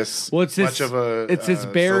be this Well, it's much this, of a it's this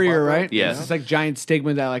soap barrier, opera, right? Yeah. It's this like giant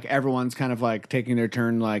stigma that like everyone's kind of like taking their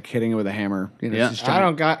turn, like hitting it with a hammer. It's Yeah. this I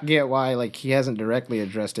giant- don't get why like he hasn't directly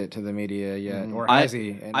addressed it to the media yet, or has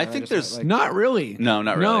he? And I think just, there's- like, Not really. No,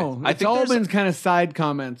 not really. No, I it's think all there's- been kind of side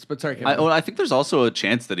comments. But sorry, Kevin. I think there's also a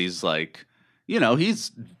chance that he's like, he's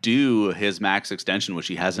due his max extension, which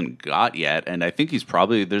he hasn't got yet, and I think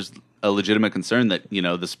there's a legitimate concern that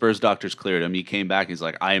the Spurs doctors cleared him. He came back. He's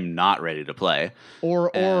like, I am not ready to play. or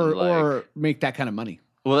and, like- make that kind of money.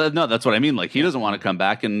 Well, no, that's what I mean. Like he doesn't want to come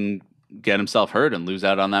back and get himself hurt and lose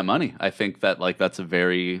out on that money. I think that like that's a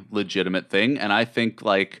very legitimate thing, and I think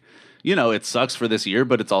like it sucks for this year,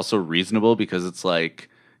 but it's also reasonable because it's like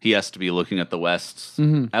he has to be looking at the West's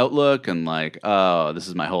outlook and like, oh, this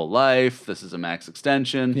is my whole life. This is a max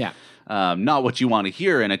extension. Yeah. Not what you want to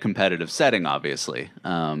hear in a competitive setting, obviously.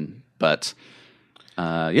 But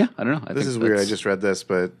I don't know. I This think is weird. I that's- just read this,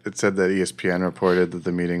 but it said that ESPN reported that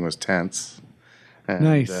the meeting was tense. And,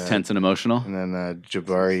 Nice. tense and emotional. And then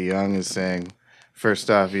Jabari Young is saying, first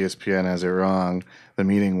off, ESPN has it wrong. The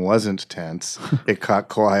meeting wasn't tense. It caught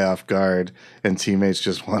Kawhi off guard, and teammates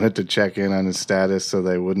just wanted to check in on his status so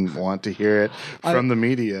they wouldn't want to hear it from the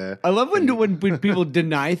media. I love when people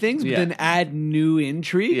deny things, but Yeah. then add new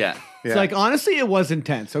intrigue. Yeah. It's Yeah. like, honestly, it was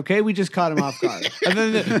intense. Okay, we just caught him off guard. And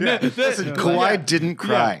then Listen, Kawhi didn't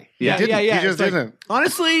cry. Yeah. He didn't. He just It's like, didn't.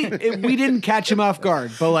 honestly, we didn't catch him off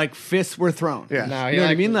guard, but like fists were thrown. Yeah. No, You he know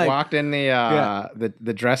what I mean? Like- walked in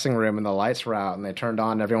the dressing room and the lights were out and they turned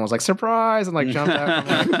on and everyone was like surprise and like jumped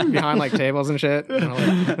stuff from, like, behind like tables and shit. You know,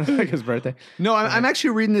 like his birthday. No, I'm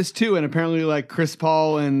actually reading this too, and apparently, like Chris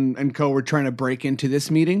Paul and co were trying to break into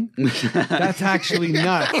this meeting. That's actually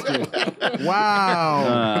nuts, dude.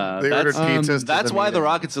 Wow. They ordered pizzas. That's why the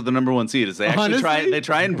Rockets are the number 1 seed. Is they actually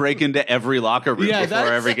try and break into every locker room before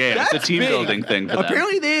every game. It's a team building thing. For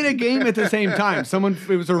Apparently, they had a game at the same time.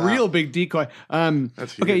 It was a real big decoy.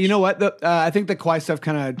 That's huge. Okay, you know what? I think the Kawhi stuff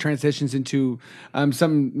kind of transitions into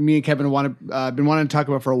something me and Kevin been wanting to talk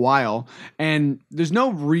about for a while, and there's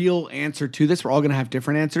no real answer to this. We're all going to have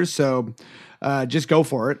different answers, so just go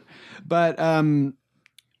for it. But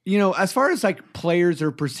as far as like players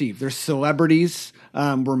are perceived, they're celebrities.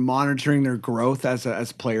 We're monitoring their growth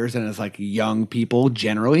as players and as like young people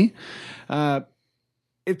generally.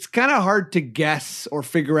 It's kind of hard to guess or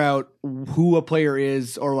figure out who a player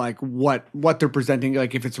is or like what they're presenting,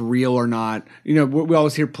 like if it's real or not. We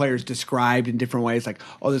always hear players described in different ways, like,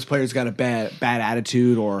 oh, this player's got a bad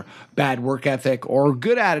attitude or bad work ethic or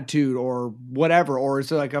good attitude or whatever, or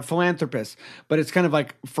is it like a philanthropist? But it's kind of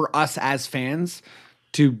like for us as fans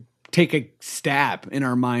to take a stab in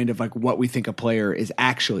our mind of like what we think a player is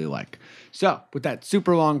actually like. So with that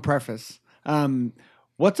super long preface,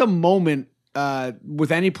 what's a moment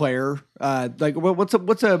with any player, like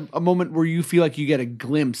what's a moment where you feel like you get a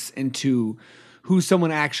glimpse into who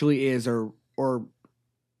someone actually is, or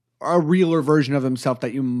a realer version of himself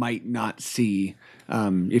that you might not see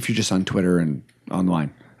if you're just on Twitter and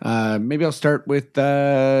online? Maybe I'll start with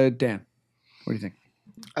Dan. What do you think?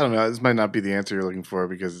 I don't know. This might not be the answer you're looking for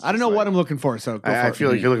because it's I don't know what I'm looking for. So I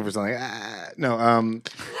feel like you're looking for something. No.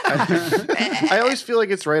 I always feel like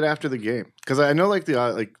it's right after the game because I know like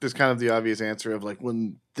there's kind of the obvious answer of like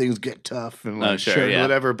when things get tough and like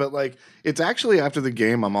whatever. But like it's actually after the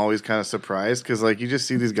game. I'm always kind of surprised because like you just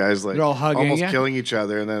see these guys like they're all hugging, almost killing each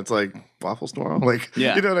other, and then it's like waffles tomorrow. Like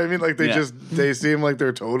you know what I mean? Like they seem like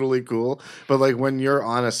they're totally cool, but like when you're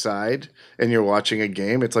on a side and you're watching a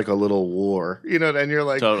game, it's like a little war. And you're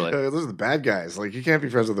like, totally. Those are the bad guys. Like you can't be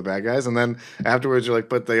friends with the bad guys, and then afterwards you're like,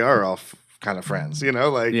 but they are all kind of friends.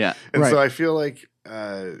 Like and so I feel like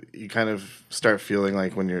you kind of start feeling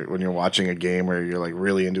like when you're watching a game where you're like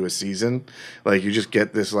really into a season, like you just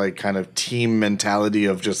get this like kind of team mentality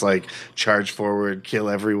of just like charge forward, kill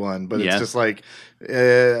everyone. But it's just like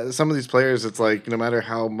some of these players, it's like no matter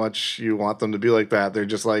how much you want them to be like that, they're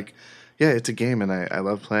just like, yeah, it's a game and I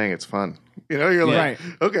love playing. It's fun. You're like,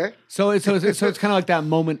 okay. So it's kind of like that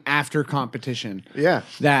moment after competition. Yeah.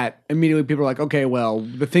 That immediately people are like, okay, well,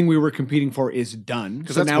 the thing we were competing for is done.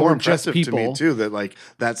 Because so that's now more we're just impressive people. to me too. That like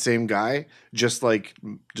that same guy just like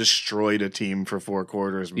destroyed a team for 4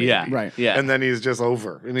 quarters. Maybe. Yeah. Right. Yeah. And then he's just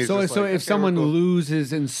over. And he's So just if like, okay, someone we're cool.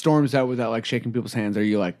 loses and storms out without like shaking people's hands, are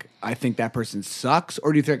you like, I think that person sucks,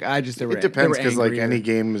 or do you think It depends because like any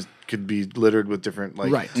game could be littered with different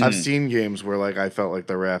like. Right. I've seen games where like I felt like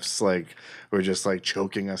the refs like were just like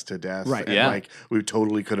choking us to death. Right. And like we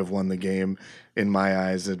totally could have won the game in my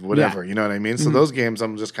eyes and whatever. You know what I mean? So those games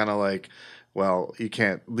I'm just kind of like, well, you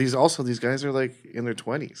can't. These guys are like in their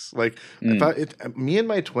 20s. Like me in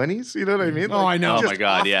my 20s, you know what I mean? Oh, like, I know. just Oh my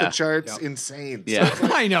God, off yeah. the charts, insane. Yeah. So it's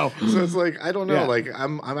like, I know. so it's like I don't know. Yeah. Like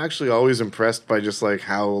I'm actually always impressed by just like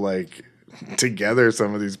how like together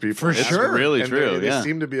some of these people For are. sure. Really And true. They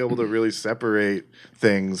seem to be able to really separate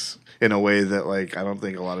things in a way that like I don't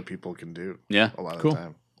think a lot of people can do. Yeah. A lot Cool. of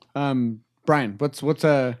the time. Brian, what's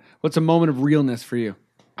a moment of realness for you?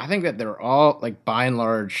 I think that they're all like by and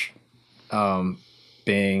large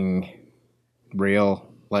being real,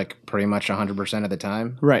 like pretty much 100% of the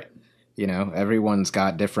time. Right. Everyone's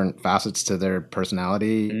got different facets to their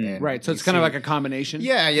personality. And Right. So we it's kind of see- like a combination.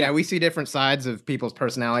 Yeah, we see different sides of people's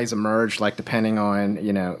personalities emerge, like depending on,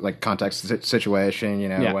 like context situation,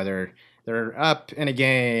 Yeah. whether they're up in a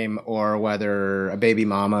game or whether a baby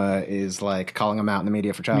mama is like calling them out in the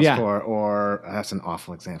media for child support, or that's an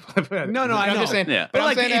awful example. No, I I'm know. just saying, Yeah. But I'm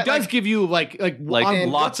like saying it that, does like, give you like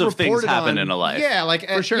on lots what's of things reported happen on- in a life. Yeah, like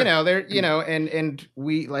For sure. they're and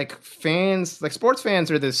we like fans, like sports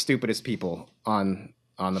fans are the stupidest people on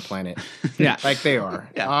the planet. Yeah. like they are.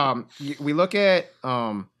 Yeah. We look at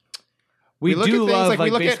We look do at things love like we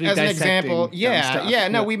look at basically as an dissecting example. dumb Yeah,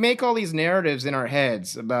 stuff. no, we make all these narratives in our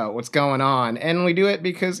heads about what's going on, and we do it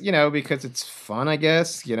because because it's fun, I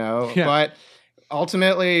guess. Yeah. But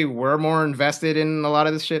ultimately, we're more invested in a lot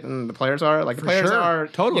of this shit than the players are. Like the For players sure. are,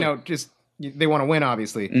 Totally. just they want to win,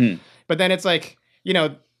 obviously. But then it's like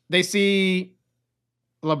they see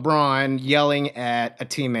LeBron yelling at a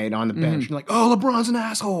teammate on the bench, and like, oh, LeBron's an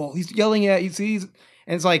asshole. He's yelling at and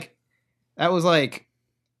it's like that was like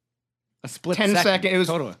a split 10 seconds. It was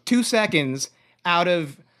Totally. 2 seconds out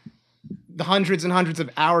of the hundreds and hundreds of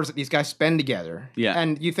hours that these guys spend together. Yeah.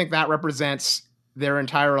 And you think that represents their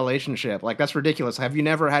entire relationship. Like, that's ridiculous. Have you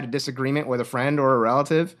never had a disagreement with a friend or a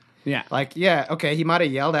relative? Yeah. Like, yeah, okay, he might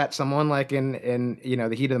have yelled at someone like in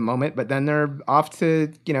the heat of the moment, but then they're off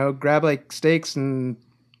to, grab like steaks and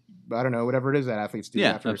I don't know, whatever it is that athletes do.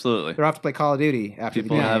 Yeah, after. absolutely. They're off to play Call of Duty after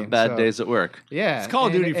People the game. have bad so- days at work. Yeah. It's Call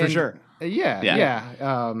of Duty for sure.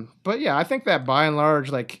 Yeah. But yeah, I think that by and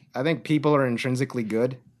large, like, I think people are intrinsically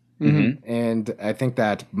good. And I think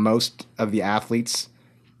that most of the athletes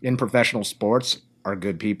in professional sports are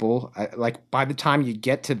good people. By the time you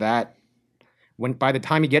get to that, by the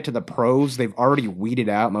time you get to the pros, they've already weeded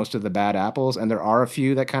out most of the bad apples, and there are a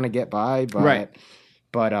few that kind of get by. But, Right.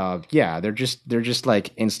 But yeah, they're just like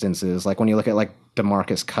instances. Like when you look at like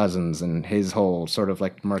DeMarcus Cousins and his whole sort of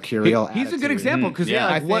like mercurial. He's a good attitude. example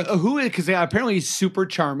because apparently he's super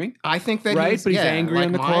charming. I think that Right, he's, but he's angry like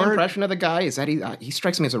on the my court. impression of the guy is that he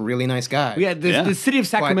strikes me as a really nice guy. Yeah, the city of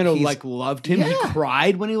Sacramento he's- like loved him. He Yeah.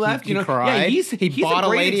 cried when he left. He Yeah, cried. he's he he's bought a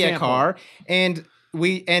great lady example. a car, and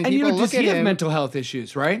And people does look at he have him mental health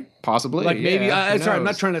issues? Right? possibly. Like maybe. yeah, who Sorry, I'm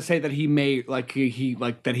not knows? trying to say that he may he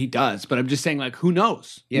that he does, but I'm just saying like who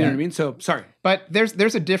knows? You know what I mean? So sorry. But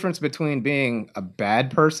there's a difference between being a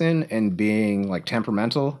bad person and being like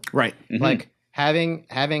temperamental. Right. Like having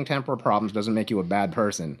temper problems doesn't make you a bad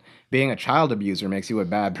person. Being a child abuser makes you a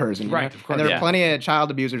bad person. you Right, know? of course. And there are Yeah. plenty of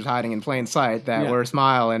child abusers hiding in plain sight that Yeah. wear a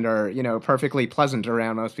smile and are, perfectly pleasant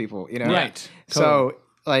around most people, Right. So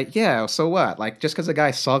like, yeah, so what? Like just because a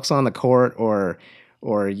guy sucks on the court or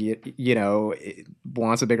wants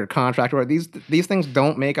a bigger contract or these things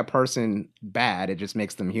don't make a person bad. It just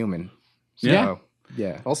makes them human. So, Yeah.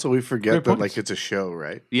 yeah. Also, we forget Great that points. like it's a show,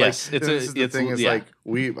 right? Yes, like, it's this is the thing. Is yeah. like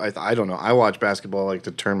I don't know. I watch basketball like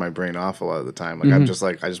to turn my brain off a lot of the time. Like I'm just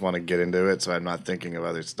like I just want to get into it, so I'm not thinking of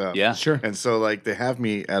other stuff. Yeah. Sure. And so like they have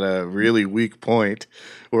me at a really weak point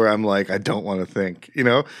where I'm like I don't want to think,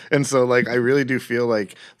 And so like I really do feel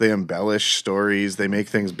like they embellish stories, they make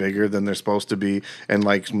things bigger than they're supposed to be, and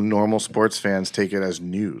like normal sports fans take it as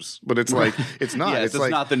news, but it's like it's not. Yes, it's it's like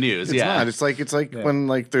not the news, It's yeah. not. It's like when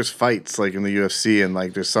like there's fights like in the UFC and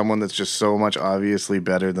like there's someone that's just so much obviously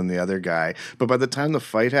better than the other guy, but by the time the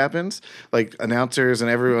fight happens, like announcers and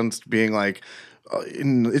everyone's being like.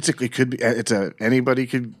 Anybody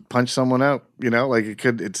could punch someone out, like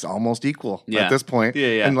it's almost equal Yeah. at this point.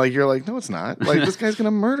 Yeah. And like, you're like, no, it's not. Like this guy's going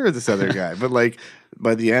to murder this other guy. But like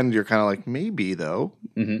by the end, you're kind of like, maybe though,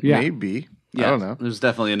 Yeah. maybe. Yeah, I don't know. There's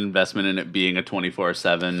definitely an investment in it being a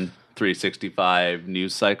 24/7, 365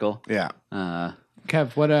 news cycle. Yeah.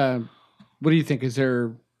 Kev, what do you think? Is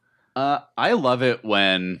there? I love it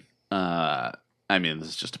when this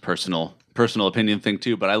is just a personal opinion thing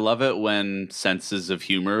too, but I love it when senses of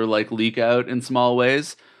humor like leak out in small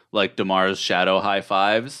ways, like DeMar's shadow high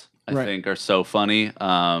fives. I Right. think are so funny.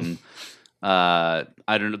 I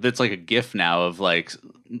don't know. It's like a gif now of like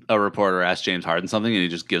a reporter asks James Harden something and he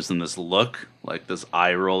just gives them this look, like this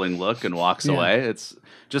eye rolling look, and walks Yeah. away. It's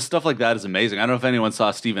just stuff like that is amazing. I don't know if anyone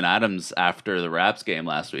saw Steven Adams after the Raps game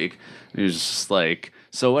last week. He was just like,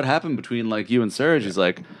 "So what happened between like you and Serge?" He's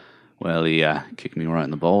like, "Well, he kicked me right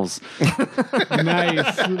in the balls."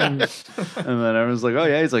 Nice. And then everyone's like, "Oh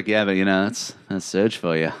yeah." He's like, "Yeah, but that's Serge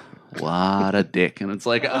for you. What a dick." And it's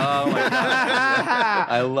like, oh my god,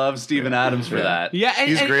 I love Steven Adams for that. Yeah, and,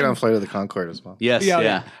 He's and- great on Flight of the Concord as well. Yes,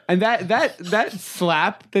 yeah. And that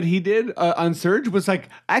slap that he did on Serge was like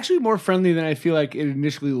actually more friendly than I feel like it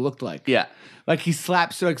initially looked like. Yeah. Like he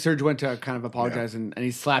slapped, so like Serge went to kind of apologize and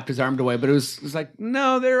he slapped his arm away, but it was like,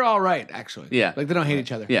 no, they're all right, actually. Yeah. Like they don't hate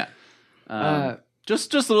each other. Yeah.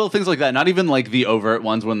 Just little things like that. Not even like the overt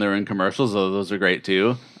ones when they're in commercials, though those are great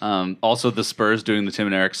too. Also, the Spurs doing the Tim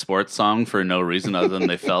and Eric sports song for no reason other than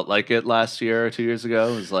they felt like it last year or 2 years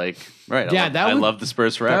ago was like, right. Yeah, I love the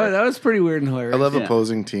Spurs forever. That was pretty weird and hilarious. I love Yeah.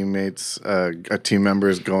 opposing teammates, team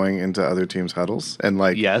members going into other teams' huddles and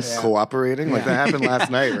like Yes. cooperating. Like that happened last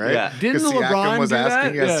night, right? Yeah. Didn't 'Cause LeBron was do that?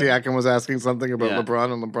 asking, Yeah. Siakam was asking something about Yeah.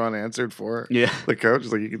 LeBron, and LeBron answered for Yeah. the coach.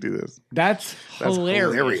 He's like, you can do this. That's That's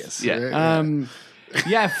hilarious. Yeah. right?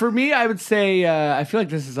 Yeah, for me, I would say I feel like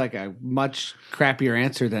this is like a much crappier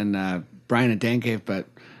answer than Brian and Dan gave, but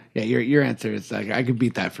yeah, your answer is like I could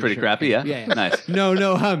beat that for Pretty sure. crappy, yeah? Yeah. Nice. No.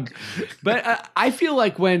 But I feel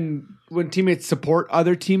like when teammates support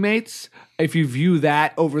other teammates, if you view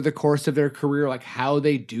that over the course of their career, like how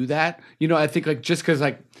they do that, I think like just because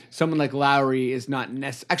like someone like Lowry is not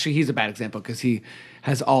actually he's a bad example because he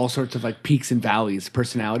has all sorts of like peaks and valleys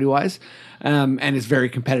personality wise, and is very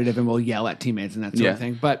competitive and will yell at teammates and that sort of Yeah.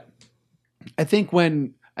 thing. But I think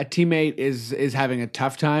when a teammate is having a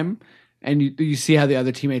tough time, and you see how the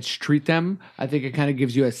other teammates treat them, I think it kind of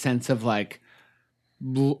gives you a sense of like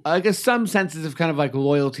I guess some senses of kind of like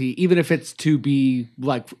loyalty, even if it's to be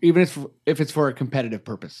like, even if it's for a competitive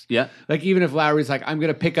purpose. Yeah. Like even if Lowry's like, I'm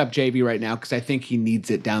going to pick up JB right now because I think he needs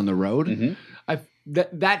it down the road.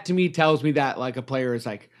 That to me tells me that like a player is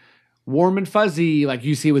like warm and fuzzy, like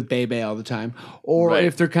you see with Bebe all the time, or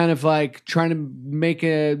if they're kind of like trying to make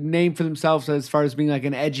a name for themselves as far as being like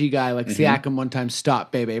an edgy guy, like Siakam one time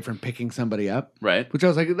stopped Bebe from picking somebody up, Right. which I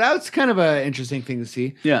was like, that's kind of an interesting thing to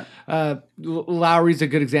see. Yeah. Lowry's a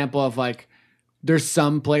good example of like, there's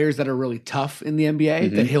some players that are really tough in the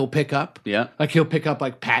NBA that he'll pick up. Yeah. Like he'll pick up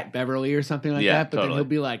like Pat Beverly or something like that, but then he'll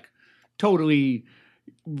be like totally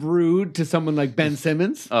rude to someone like Ben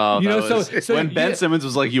Simmons. Oh, you know, was, so when Ben Simmons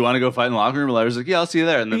was like, "You want to go fight in the locker room?" I was like, "Yeah, I'll see you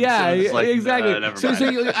there." And then Simmons was like, exactly. never So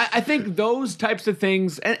mind. I think those types of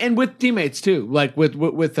things, and with teammates too, like with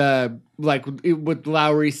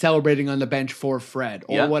Lowry celebrating on the bench for Fred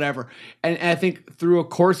or whatever, and I think through a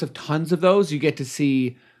course of tons of those, you get to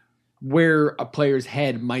see where a player's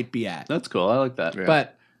head might be at. That's cool. I like that. Yeah.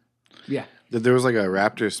 But yeah. There was like a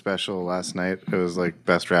Raptors special last night. It was like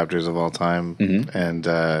best Raptors of all time, and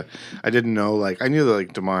I didn't know. Like I knew that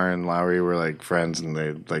like DeMar and Lowry were like friends and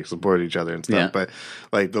they like supported each other and stuff. Yeah. But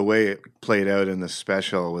like the way it played out in the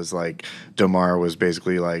special was like DeMar was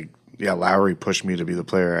basically like, "Yeah, Lowry pushed me to be the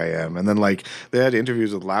player I am." And then like they had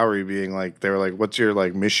interviews with Lowry being like, they were like, "What's your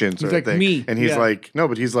like mission?" Sort He's of like, thing. "Me." And he's Yeah. like, "No,"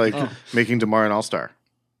 but he's like making DeMar an all-star.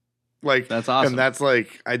 Like That's awesome. and that's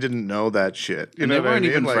like I didn't know that shit. You And know they what I weren't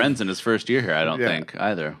mean? even Like, friends in his first year here, I don't Yeah. think,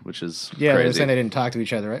 either, which is Yeah, they were crazy. saying they didn't talk to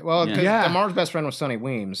each other, right? Well, because Yeah. DeMar's best friend was Sonny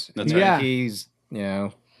Weems. That's right. Yeah. He's, you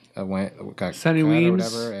know, got Sonny cut or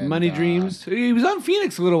Weems, whatever, and, Money Dreams. He was on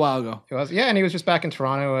Phoenix a little while ago. It was, yeah, and he was just back in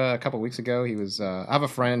Toronto a couple weeks ago. He was. I have a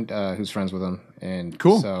friend who's friends with him, and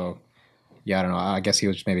Cool. So, yeah, I don't know. I guess he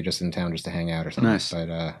was maybe just in town just to hang out or something. Nice.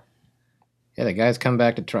 But yeah, the guys come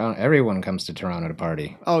back to Toronto. Everyone comes to Toronto to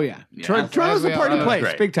party. Oh yeah, Toronto's As a we party all know. place,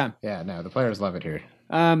 Great. big time. Yeah, no, the players love it here.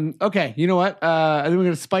 Okay, you know what? I think we're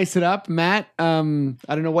gonna spice it up, Matt. I don't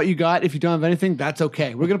know what you got. If you don't have anything, that's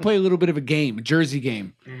okay. We're gonna play a little bit of a game, a Jersey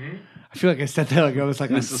game. I feel like I said that like I was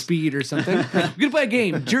like on speed or something. We're gonna play a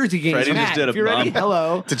game, Jersey game. Freddie Matt, just did a if you're ready, bump.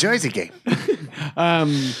 hello. it's a Jersey game.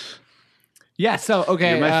 Yeah. So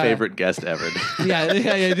okay, You're my favorite guest ever. Yeah.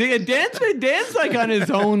 Dan's like on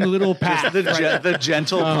his own little path. the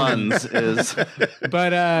gentle puns is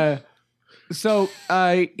But so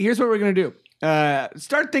here's what we're gonna do.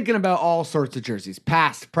 Start thinking about all sorts of jerseys,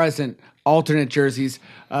 past, present, alternate jerseys.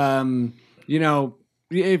 You know,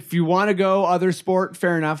 if you want to go other sport,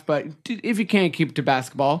 fair enough. But if you can't, keep it to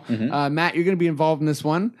basketball. Matt, you're gonna be involved in this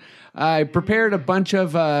one. I prepared a bunch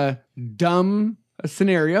of dumb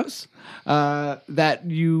scenarios that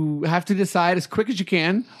you have to decide as quick as you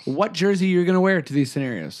can what jersey you're gonna wear to these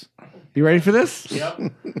scenarios. You ready for this? Yep.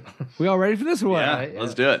 We all ready for this or what? yeah.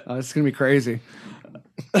 Let's do it. Oh, this is gonna be crazy.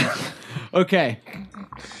 Okay.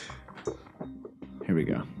 Here we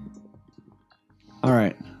go. All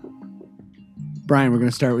right. Brian, we're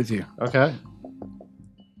gonna start with you. Okay.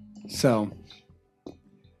 So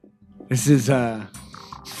this is a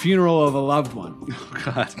funeral of a loved one.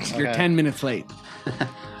 God. You're Okay. 10 minutes late.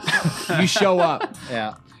 You show up.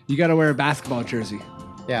 Yeah. You gotta wear a basketball jersey.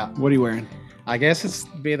 Yeah. What are you wearing? I guess it's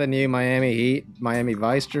be the new Miami Heat, Miami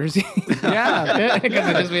Vice jersey. Yeah. Because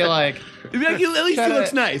it just be like, At least it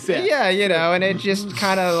looks nice. Yeah. yeah, you know, and it just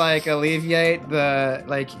kind of like alleviate the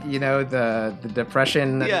like, you know, the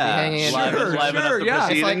depression that Yeah. be hanging in. Liven up the yeah.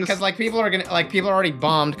 It's like proceedings. because like people are already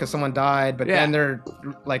bummed because someone died, but Yeah. then they're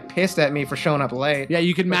like pissed at me for showing up late. Yeah,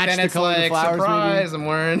 you can But match then the it's color of the like, flowers, maybe. surprise, I'm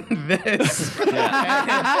wearing this,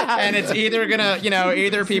 and it's either gonna, you know,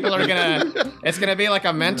 either people are gonna, it's gonna be like a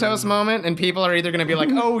Mentos moment, and people are either gonna be like,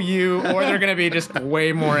 oh you, or they're gonna be just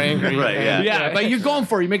way more angry. Right, yeah. Yeah, but you're going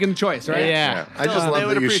for it. You're making the choice, right? Yeah. I just No, they love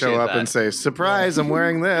would that you show appreciate up that. and say, "Surprise! I'm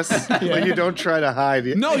wearing this." Like you don't try to hide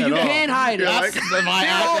it. No, at you all. can't hide it. You're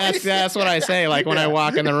That's- like, That's what I say. Like when I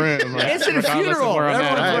walk in the room, like, It's a regardless of funeral. where I'm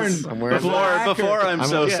Everyone's at, wearing- "Nice, I'm wearing this." Before I'm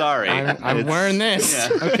so sorry. I'm wearing this.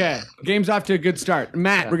 Okay. Game's off to a good start.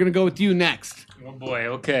 Matt, we're gonna go with you next. Oh boy.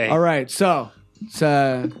 Okay. All right. So it's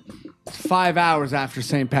 5 hours after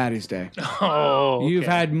St. Patty's Day. Oh. You've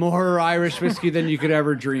okay. had more Irish whiskey than you could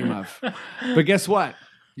ever dream of. But guess what?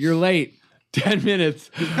 You're late. 10 minutes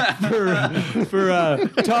for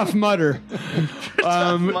Tough Mudder.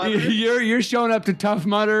 You're showing up to Tough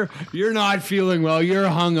Mudder. You're not feeling well. You're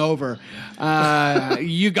hungover.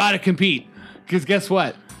 You got to compete. Because guess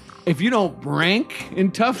what? If you don't rank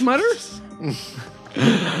in Tough Mudder,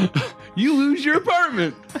 you lose your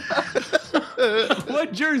apartment.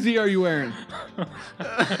 What jersey are you wearing?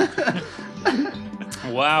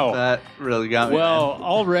 Wow. That really got me. Well,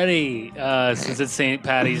 already, since it's St.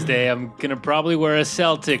 Patty's Day, I'm going to probably wear a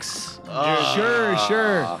Celtics.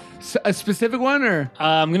 Sure. A specific one, or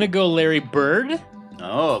I'm going to go Larry Bird,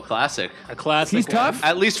 Oh, classic. a classic he's one. tough.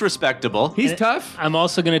 At least respectable. He's tough. I'm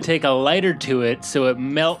also going to take a lighter to it so it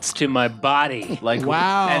melts to my body. Like,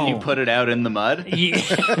 Wow. And you put it out in the mud. Yeah.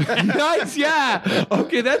 Nice, yeah.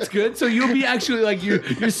 Okay, that's good. So you'll be actually like your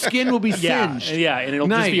skin will be Yeah, singed. yeah, and it'll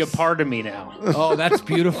just be a Nice. part of me now. Oh, that's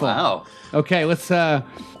beautiful. Wow. Okay, let's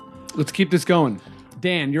keep this going.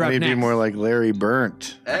 Dan, you're up Maybe next. more like Larry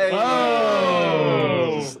Burnt. Hey.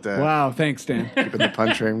 Just, Wow, thanks, Dan. keeping the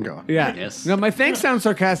punch train going. Yeah. Yes. No, my thanks sound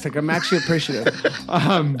sarcastic. I'm actually appreciative.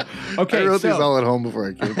 Okay, I wrote these so all at home before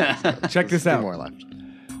I came. check this Two out. more left.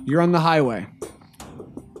 You're on the highway.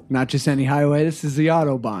 Not just any highway. This is the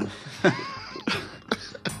Autobahn.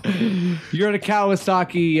 You're at a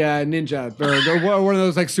Kawasaki Ninja or one of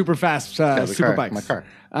those like super fast The super car, bikes. My car.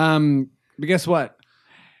 But guess what?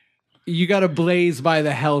 You got to blaze by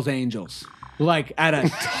the Hell's Angels, like at a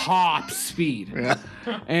top speed. Yeah.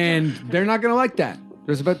 And they're not going to like that.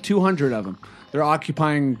 There's about 200 of them. They're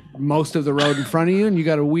occupying most of the road in front of you, and you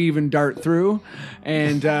got to weave and dart through.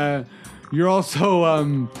 And you're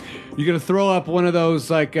also you got to throw up one of those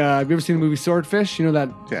like. Have you ever seen the movie Swordfish? You know that.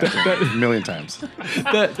 Yeah. A million times.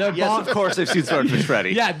 The Yes, bomb- of course I've seen Swordfish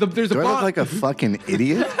Freddy. Yeah, there's a Do I look bomb. like a fucking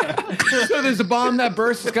idiot? So there's a bomb that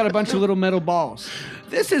bursts. It's got a bunch of little metal balls.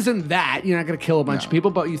 This isn't that. You're not going to kill a bunch of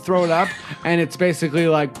people, but you throw it up, and it's basically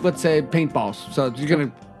like, let's say, paintballs. So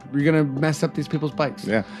you're gonna mess up these people's bikes.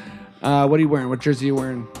 Yeah. What are you wearing? What jersey are you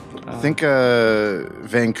wearing? I think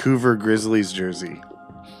Vancouver Grizzlies jersey.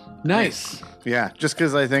 Nice. Yeah, just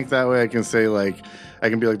because I think that way I can say like I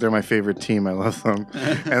can be like they're my favorite team. I love them,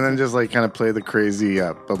 and then just like kind of play the crazy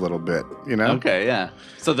up a little bit, you know? Okay, yeah.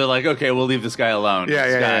 So they're like, okay, we'll leave this guy alone. Yeah,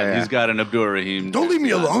 He's yeah, got, yeah, yeah. He's got an Abdur Rahim. Don't leave me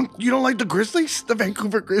jersey on. alone. You don't like the Grizzlies, the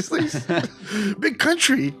Vancouver Grizzlies, big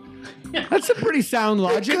country. That's a pretty sound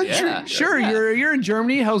logic. country. Yeah. Sure, you're in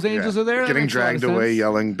Germany. Hell's Angels are there. That Getting makes a lot of dragged away, sense.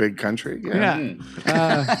 yelling "big country." Yeah.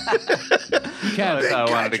 That's Kev, how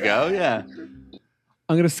I wanted to go. Yeah.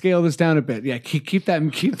 I'm gonna scale this down a bit. Yeah, keep that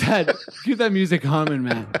music humming,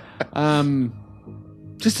 man.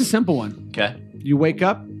 Just a simple one. Okay. You wake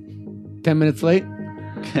up 10 minutes late.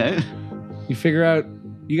 Okay. You figure out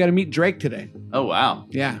you got to meet Drake today. Oh wow.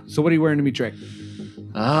 Yeah. So what are you wearing to meet Drake?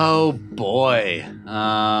 Oh boy.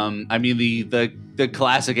 I mean the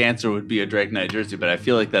classic answer would be a Drake Knight jersey, but I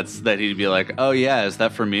feel like that he'd be like, oh yeah, is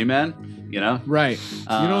that for me, man? You know? Right. You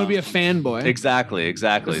don't want to be a fanboy. Exactly.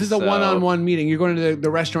 This is So, a one-on-one meeting. You're going to the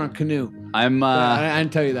restaurant Canoe. I'm I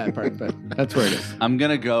didn't tell you that part, but that's where it is. I'm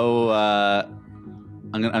gonna go.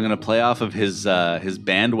 I'm gonna play off of his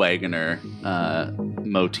bandwagoner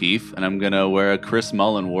motif, and I'm gonna wear a Chris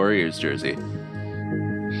Mullen Warriors jersey.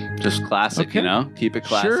 Just classic, Okay. you know. Keep it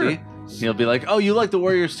classy. Sure. He'll be like, "Oh, you like the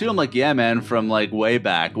Warriors too?" I'm like, "Yeah, man, from like way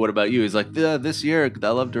back." What about you? He's like, "This year, I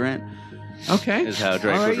love Durant." Okay. Is how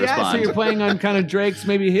Drake All right, would yeah, respond. So you're playing on kind of Drake's,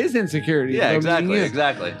 maybe his insecurities. Yeah, about meeting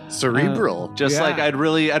exactly, you. exactly. Cerebral. Just Yeah. like I'd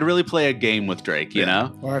really play a game with Drake, you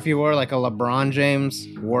know? Or if you wore like a LeBron James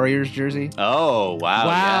Warriors jersey. Oh wow!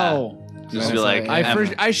 Wow. Yeah. Just be like,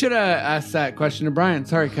 I should have asked that question to Brian.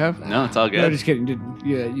 Sorry, Kev. no, it's all good. No, just kidding.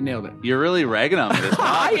 You nailed it. You're really ragging on me this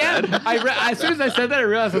I pod, am. man. As soon as I said that, I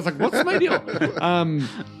realized I was like, "What's my deal?"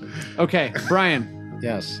 Okay, Brian,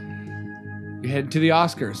 Yes. you head to the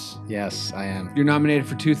Oscars. Yes, I am. You're nominated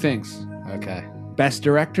for two things: Okay. Best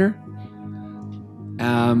Director,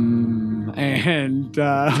 and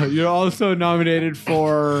you're also nominated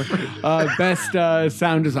for Best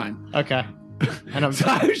Sound Design. Okay. And I'm So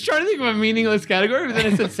I was trying to think of a meaningless category, but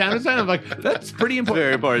then I said sound design. I'm like, that's pretty important.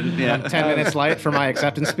 Very important. Yeah. 10 minutes late for my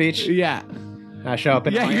acceptance speech. Yeah. I show up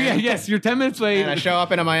in Miami. Yes, you're 10 minutes late. And I show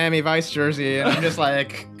up in a Miami Vice jersey, and I'm just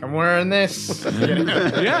like, I'm wearing this.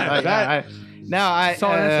 Yeah, Like, that- I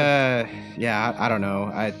Solid answer. I don't know.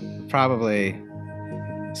 I probably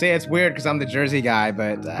see. It's weird because I'm the jersey guy,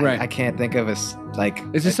 but Right. I can't think of like.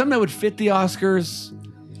 Is there something that would fit the Oscars?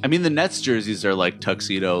 I mean, the Nets jerseys are like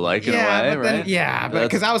tuxedo-like in Yeah, a way, but then, right? yeah, but That's-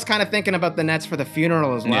 because I was kind of thinking about the Nets for the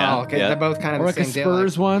funeral as well. Yeah, 'Cause yeah. they're both kind of Or the like a same deal.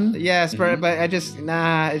 Spurs one? Yeah, Spurs, but I just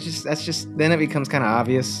that's just then it becomes kind of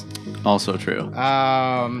obvious. Also true.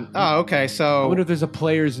 Okay, I so wonder if there's a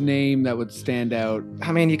player's name that would stand out.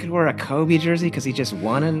 I mean, you could wear a Kobe jersey because he just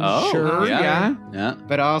won and Oh, Sure, yeah. Yeah.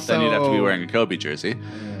 but also Then you'd have to be wearing a Kobe jersey.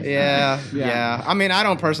 Yeah, Yeah. yeah. I mean, I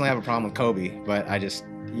don't personally have a problem with Kobe, but I just,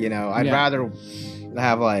 I'd rather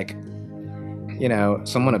have like,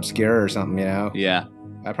 someone obscure or something, Yeah.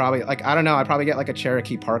 I probably I don't know. I'd probably get like a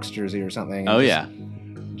Cherokee Parks jersey or something. Oh yeah.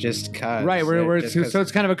 Just cause. Right, so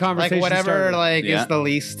it's kind of a conversation. Like whatever, starter. is the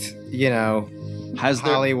least, Has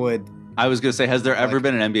there, Hollywood. I was gonna say, has there ever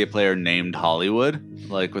been an NBA player named Hollywood,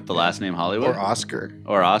 like with the last name Hollywood Or Oscar.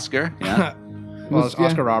 Or Oscar? Yeah, Well, it's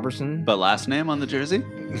Oscar Robertson. but last name on the jersey?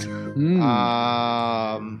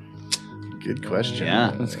 Good question.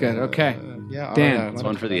 Yeah, That's good. Okay. Yeah, Dan. it's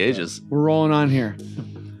one for the ages. We're rolling on here.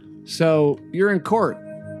 So you're in court.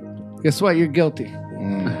 Guess what? You're guilty.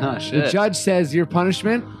 Oh The shit! judge says your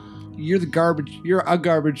punishment, you're a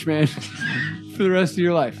garbage man for the rest of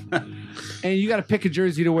your life. And you got to pick a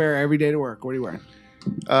jersey to wear every day to work. What are you wearing?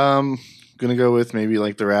 Gonna go with maybe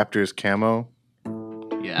like the Raptors camo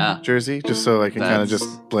Yeah. jersey, just so I can kind of That's-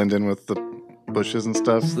 just blend in with the bushes and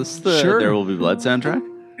stuff. Is this the Sure. There Will Be Blood soundtrack?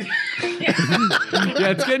 Yeah,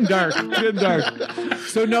 it's getting dark. It's getting dark.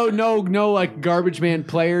 So no, like garbage man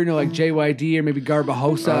player, no like JYD or maybe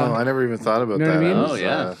Garbajosa. Oh, I never even thought about You know that. what I mean? Oh,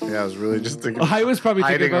 yeah. Yeah, I was really just thinking I was probably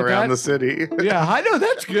thinking hiding about around that. the city. Yeah, I know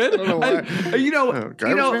that's good. don't know why. Garbage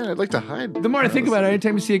man, I'd like to hide. The more I think about it,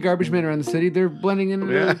 anytime you see a garbage man around the city, they're blending in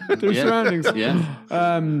Yeah. their Yeah. surroundings. Yeah.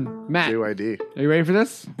 Matt, JYD. are you ready for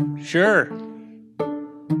this? Sure.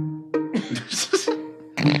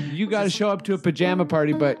 You got to show up to a pajama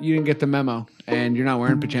party, but you didn't get the memo, and you're not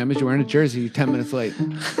wearing pajamas. You're wearing a jersey. You're 10 minutes late.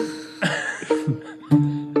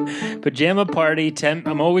 Pajama party, 10.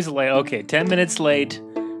 I'm always late. Okay, 10 minutes late.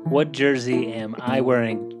 What jersey am I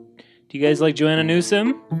wearing? Do you guys like Joanna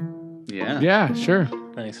Newsom? Yeah. Yeah, sure.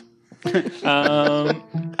 Nice. I'm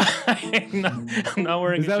not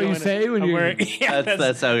wearing. Is that what you say when I'm you're- wearing? Yeah,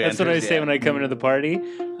 That's how he That's what I enters, say yeah. when I come into the party.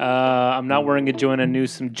 I'm not wearing a Joanna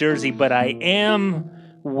Newsom jersey, but I am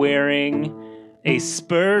wearing a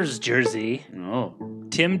Spurs jersey. Oh.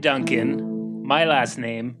 Tim Duncan, my last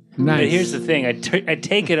name. Nice. But here's the thing: I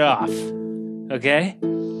take it off, okay?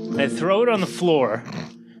 And I throw it on the floor.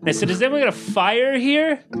 And I said, "Is anyone got a fire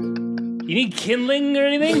here? You need kindling or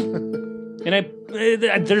anything?"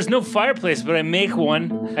 And there's no fireplace, but I make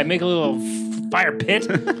one. I make a little fire pit,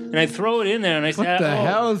 and I throw it in there. And I say, What the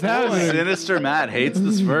hell is happening? Sinister Matt hates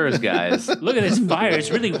the Spurs, guys. Look at this fire. It's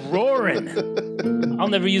really roaring. I'll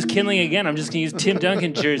never use kindling again. I'm just going to use Tim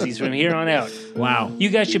Duncan jerseys from here on out. Wow. You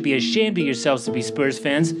guys should be ashamed of yourselves to be Spurs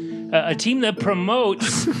fans. A team that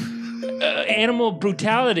promotes animal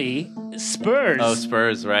brutality, Spurs. Oh,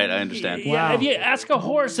 Spurs, right? I understand. Yeah, Wow. if you ask a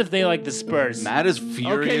horse if they like the Spurs. Matt is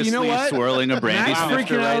furiously you know what? swirling a brandy Matt's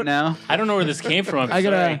snifter freaking right out. now. I don't know where this came from. I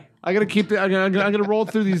gotta Sorry. keep the. I'm gonna roll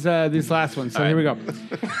through these last ones. So here we go.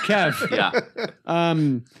 Kev,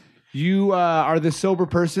 Yeah. you are the sober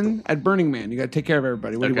person at Burning Man. You got to take care of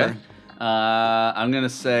everybody. What are you Okay. wearing? I'm gonna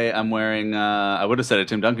say I'm wearing. I would have said a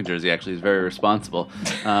Tim Duncan jersey. Actually, he's very responsible.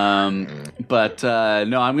 But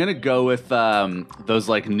no, I'm gonna go with those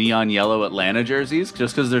like neon yellow Atlanta jerseys,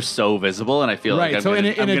 just because they're so visible, and I feel Right, like so I'm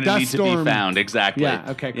in gonna a dust need to storm- be found. Exactly. Yeah.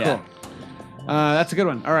 Okay. Cool. Yeah. That's a good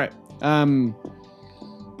one. All right.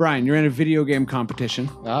 Brian, you're in a video game competition,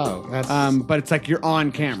 Oh, that's but it's like you're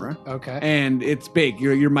on camera okay. and it's big.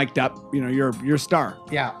 You're mic'd up. You know, you're a star.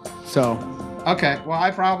 Yeah. So Okay. Well,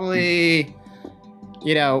 I probably,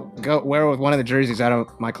 go wear with one of the jerseys out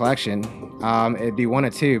of my collection. It'd be one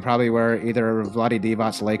of two. Probably wear either Vlade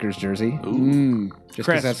Divac's Lakers jersey. Just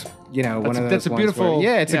Chris. because that's one of those. that's a ones beautiful-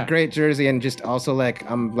 where- it's yeah. a great jersey, and just also like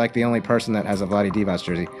I'm like the only person that has a Vlade Divac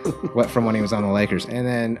jersey, from when he was on the Lakers, and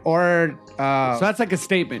then so that's like a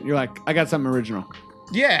statement. You're like, I got something original.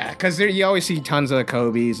 yeah, because you always see tons of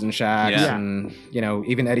Kobe's and Shaq's, Yeah. and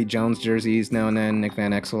even Eddie Jones jerseys now and then, Nick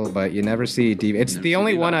Van Exel, but you never see Divac. It's the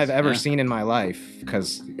only one I've ever seen in my life,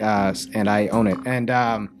 because and I own it. And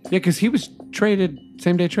Yeah, because he was traded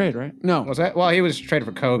same day trade, right? No. was that? Well, he was traded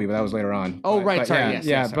for Kobe, but that was later on. Oh, But- right, but sorry, Yeah, yes,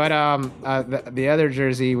 yeah. yes, But the other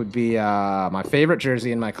jersey would be my favorite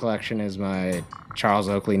jersey in my collection is my Charles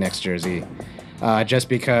Oakley Knicks jersey, just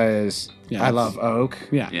because Yeah, I that's- love Oak.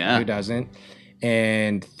 Yeah. Yeah. Who doesn't?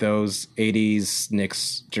 And those 80s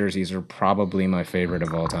Knicks jerseys are probably my favorite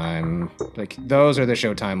of all time. Like, those are the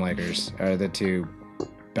Showtime Lakers, are the two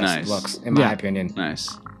best Nice. looks, in my Yeah. opinion.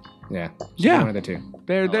 Nice. Yeah. Yeah. One of the two.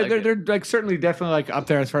 They're like it. they're like certainly definitely like up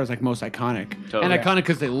there as far as like most iconic. Totally. And iconic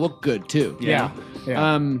because they look good too. Yeah. Yeah.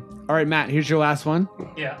 All right, Matt, here's your last one.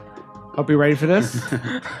 Yeah, Hope you're ready for this.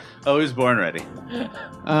 Oh, he's born ready.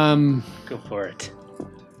 go for it.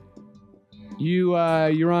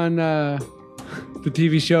 You're on the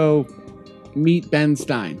TV show Meet Ben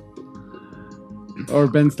Stein. Or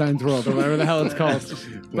Ben Stein's World, or whatever the hell it's called.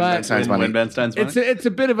 But Stein's money. When Ben Stein's money. it's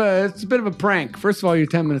a bit of a prank. First of all, you're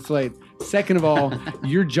 10 minutes late. Second of all,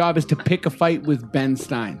 your job is to pick a fight with Ben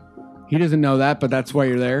Stein. He doesn't know that, but that's why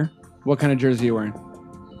you're there. What kind of jersey are you wearing?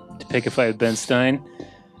 to pick a fight with Ben Stein.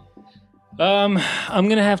 I'm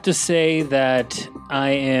gonna have to say that I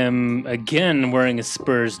am again wearing a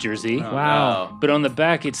Spurs jersey, Wow. but on the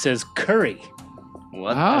back it says Curry,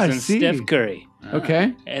 What? Ah, I as in see. Steph Curry.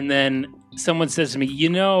 Okay. And then someone says to me,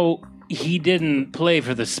 he didn't play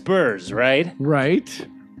for the Spurs, right? Right.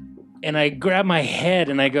 And I grab my head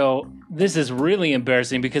and I go, this is really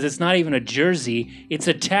embarrassing because it's not even a jersey, it's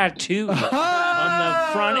a tattoo on the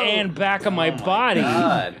front and back of my body.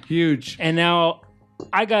 God. Huge. And now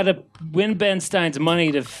I got to win Ben Stein's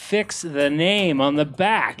money to fix the name on the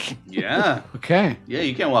back. Yeah. Okay. Yeah,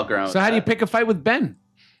 you can't walk around So with how do you that. pick a fight with Ben?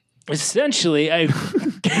 Essentially, I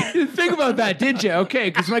Think about that, did you? Okay,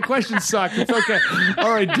 because my question sucked. It's okay.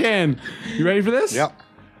 All right, Dan, you ready for this? Yep.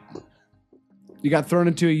 You got thrown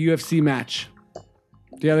into a UFC match.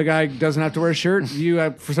 The other guy doesn't have to wear a shirt.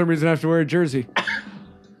 You, for some reason, have to wear a jersey.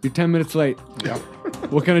 You're 10 minutes late. Yep.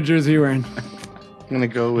 What kind of jersey are you wearing? I'm gonna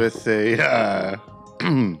go with a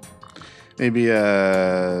maybe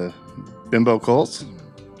a Bimbo Coles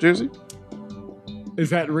jersey. Is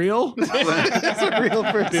that real? That's a real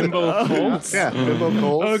person. Bimbo Colts. Yeah, Bimbo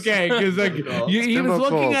Coles. Okay, because like he was Bimbo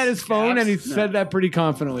looking Coles. at his phone and he said that pretty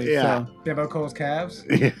confidently. Yeah. So. Bimbo Cole's calves.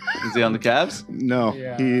 Is he on the Cavs? No,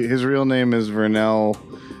 Yeah. his real name is Vernell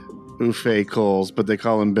Ufe Coles, but they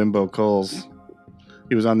call him Bimbo Coles.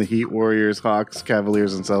 He was on the Heat, Warriors, Hawks,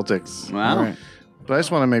 Cavaliers, and Celtics. Wow. All right. But I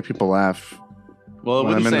just want to make people laugh. Well,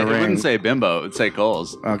 When I'm in the it ring. wouldn't say Bimbo. It would say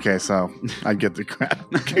Coles. Okay, so I get the crap.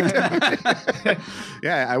 kicked out of me.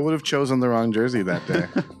 Yeah, I would have chosen the wrong jersey that day.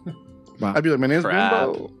 Wow. I'd be like, my name's Crap.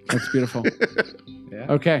 Bimbo. That's beautiful.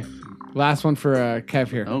 Okay, last one for Kev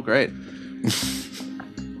here. Oh, great.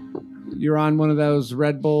 You're on one of those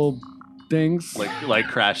Red Bull things. Like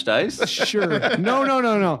crashed ice? Sure. No.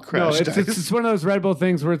 No, Crashed it's one of those Red Bull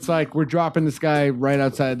things where it's like we're dropping this guy right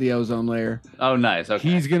outside the ozone layer. Oh, nice. Okay.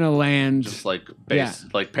 He's gonna land. just like Yeah.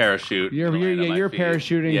 like parachute. You're gonna land on my feet.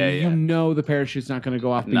 parachuting. Yeah, You yeah. know the parachute's not gonna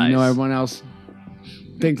go off, but Nice. you know everyone else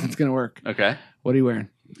thinks it's gonna work. Okay. What are you wearing?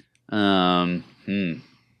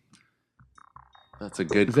 That's a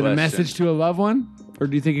good Is question. it a message to a loved one, or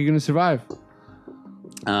do you think you're gonna survive?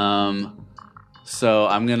 So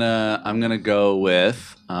I'm gonna go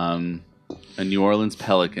with a New Orleans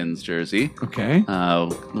Pelicans jersey. Okay.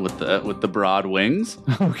 With the broad wings.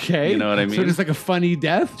 Okay. You know what I So mean? just like a funny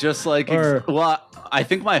death. Just like Or- I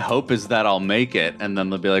think my hope is that I'll make it, and then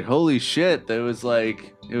they'll be like, "Holy shit!" It was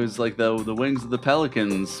like the wings of the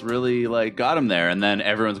Pelicans really like got him there, and then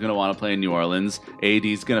everyone's gonna want to play in New Orleans.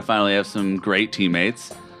 AD's gonna finally have some great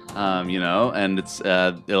teammates, and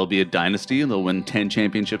it'll be a dynasty, and they'll win 10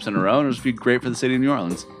 championships in a row, and it'll just be great for the city of New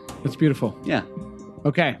Orleans. That's beautiful. Yeah,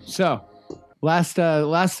 Okay, so last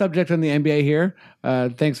subject on the NBA here.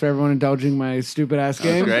 Thanks for everyone indulging my stupid ass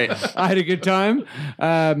game. great. I had a good time.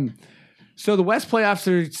 So the West playoffs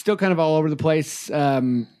are still kind of all over the place.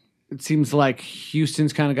 It seems like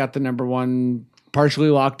Houston's kind of got the number one partially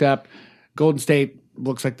locked up. Golden State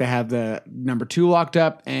looks like they have the number 2 locked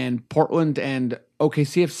up, and Portland and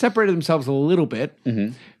OKC have separated themselves a little bit.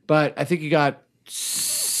 But I think you got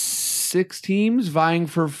 6 teams vying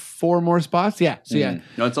for 4 more spots. Yeah. So yeah.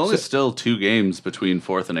 No, it's only still 2 games between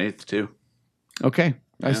 4th and 8th too. Okay,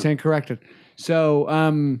 I stand corrected. So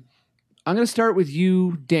I'm going to start with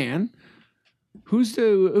you, Dan. Who's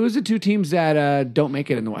the 2 teams that don't make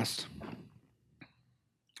it in the West?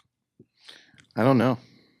 I don't know.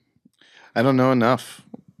 I don't know enough.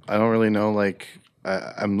 I don't really know. Like,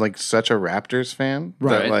 I'm like such a Raptors fan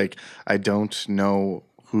Right. that like I don't know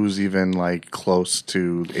who's even like close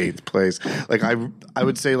to 8th place. Like I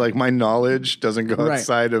would say like my knowledge doesn't go Right.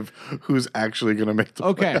 outside of who's actually going to make the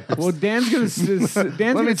Okay, playoffs. well Dan's going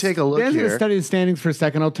to Let me take a look Dan's going to here. study the standings for a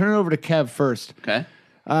second. I'll turn it over to Kev first. Okay.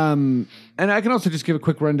 And I can also just give a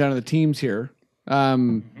quick rundown of the teams here.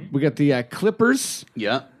 We got the Clippers,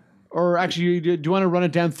 Yeah. or actually, do you want to run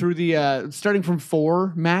it down through the starting from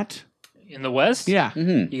 4, Matt? In the West? Yeah.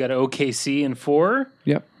 You got OKC in 4,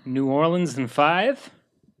 Yep. New Orleans in 5,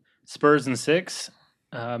 Spurs in 6,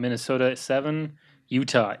 Minnesota at 7,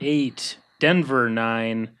 Utah 8, Denver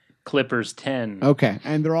 9, Clippers 10. Okay,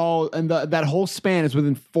 and they're all that whole span is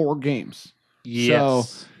within 4 games. Yes.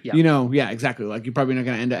 So, Yeah. exactly. Like you're probably not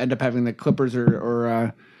going to end up having the Clippers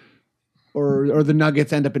or the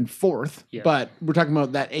Nuggets end up in 4th, Yeah. but we're talking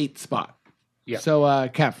about that 8th spot. Yeah. So,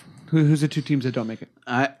 Kev, who's the 2 teams that don't make it?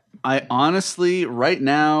 I honestly, right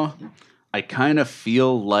now, I kind of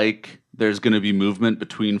feel like there's going to be movement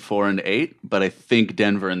between 4 and 8, but I think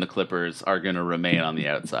Denver and the Clippers are going to remain on the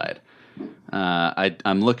outside.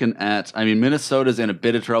 I'm looking at, Minnesota's in a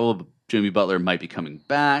bit of trouble, but Jimmy Butler might be coming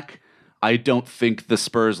back. I don't think the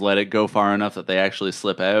Spurs let it go far enough that they actually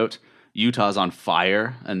slip out. Utah's on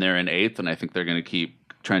fire, and they're in 8th, and I think they're going to keep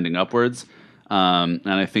trending upwards. And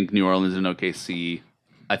I think New Orleans and OKC,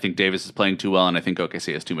 I think Davis is playing too well, and I think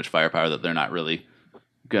OKC has too much firepower that they're not really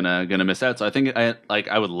gonna miss out. So I think I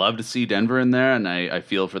would love to see Denver in there, and I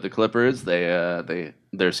feel for the Clippers.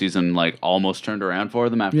 Their season like almost turned around for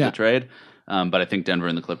them after the trade, but I think Denver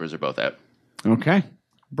and the Clippers are both out. Okay,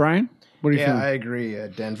 Brian, what do you think? I agree.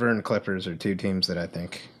 Denver and Clippers are two teams that I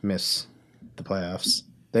think miss the playoffs.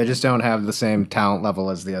 They just don't have the same talent level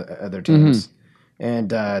as the other teams. And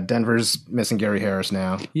Denver's missing Gary Harris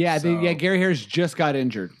now. Yeah, Gary Harris just got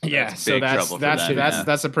injured. Yeah, so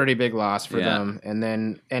that's a pretty big loss for them. And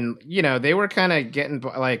then they were kind of getting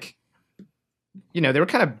like, they were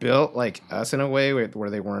kind of built like us in a way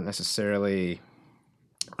where they weren't necessarily.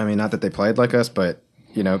 I mean, not that they played like us, but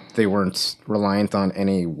they weren't reliant on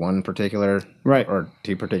any one particular or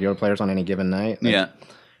two particular players on any given night.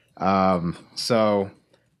 So.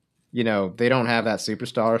 They don't have that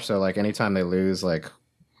superstar, so like anytime they lose, like,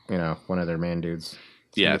 one of their main dudes,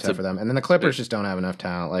 it's tough for them. And then the Clippers just don't have enough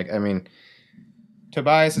talent. Like, I mean,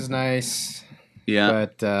 Tobias is nice,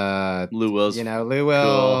 but Lou Will's, Lou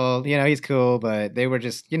Will, cool. He's cool, but they were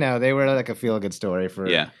just, they were like a feel good story for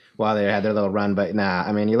while they had their little run. But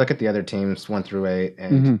I mean, you look at the other teams 1 through 8,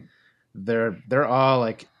 and they're all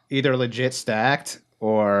like either legit stacked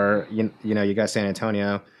or you got San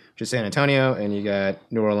Antonio. Just San Antonio, and you got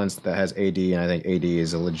New Orleans that has AD, and I think AD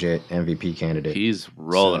is a legit MVP candidate. He's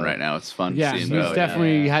rolling right now. It's fun to see him go. He's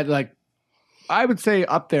definitely had like, I would say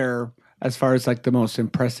up there as far as like the most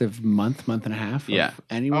impressive month and a half of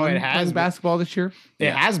anyone playing basketball this year.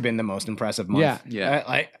 It has been the most impressive month. Yeah.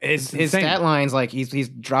 Like his stat lines, like he's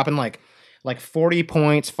dropping like 40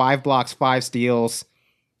 points, 5 blocks, 5 steals,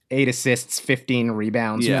 8 assists, 15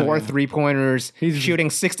 rebounds, 4 3-pointers. He's shooting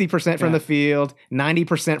 60% from the field,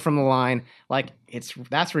 90% from the line. Like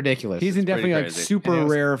that's ridiculous. He's in definitely like super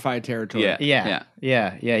rarefied territory. Yeah.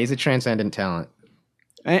 He's a transcendent talent.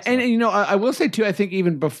 And I will say too, I think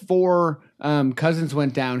even before Cousins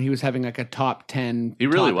went down, he was having like a top 10. He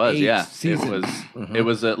really was, season. It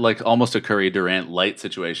was like almost a Curry Durant light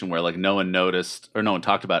situation where like no one noticed or no one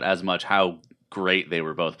talked about as much how great they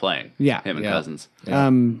were both playing. Yeah. Him and Cousins. Yeah.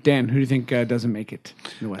 Dan, who do you think doesn't make it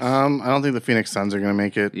in the West? I don't think the Phoenix Suns are going to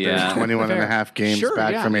make it. Yeah. There's 21 and a half games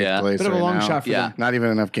back from 8th place Bit of a long shot for them. Not even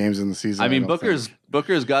enough games in the season. I mean,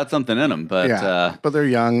 Booker's got something in him, but but they're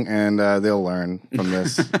young and they'll learn from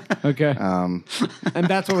this. Okay. And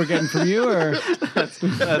that's what we're getting from you, or that's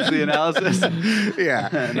the analysis. I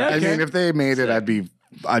mean, if they made it, I'd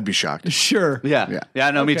be shocked. Sure. Yeah.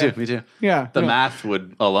 No, me too. Yeah. The math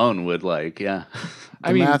would like, The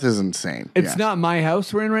math is insane. It's not my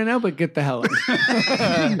house we're in right now, but get the hell out.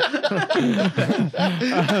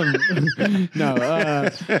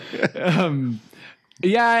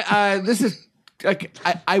 This is like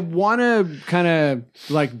I want to kind of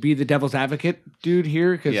like be the devil's advocate dude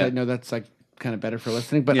here because I know that's like kind of better for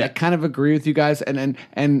listening, but I kind of agree with you guys, and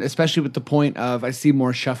especially with the point of I see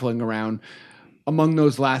more shuffling around among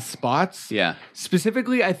those last spots. Yeah.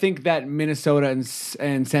 Specifically, I think that Minnesota and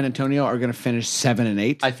San Antonio are going to finish 7 and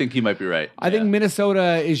 8. I think you might be right. I think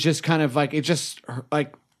Minnesota is just kind of like, it just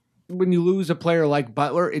like when you lose a player like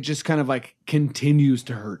Butler, it just kind of like continues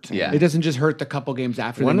to hurt. Yeah. It doesn't just hurt the couple games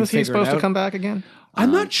after. When was he supposed to come back again?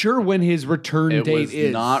 I'm not sure when his return date is. It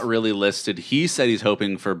was not really listed. He said he's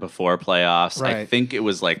hoping for before playoffs. Right. I think it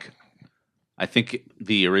was like, I think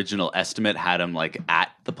the original estimate had him like at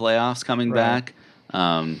the playoffs coming back.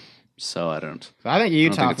 So I don't. I think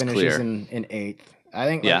Utah finishes in 8th. I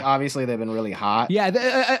think obviously they've been really hot.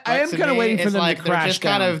 Yeah, I am kind of waiting for them to crash they're just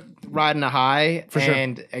down. kind of riding a high.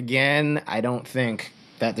 And again, I don't think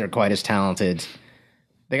that they're quite as talented.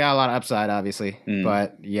 They got a lot of upside, obviously.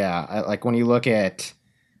 But like when you look at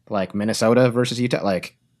like Minnesota versus Utah,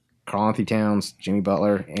 like Karl-Anthony Towns, Jimmy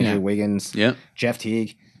Butler, Andrew Wiggins, Jeff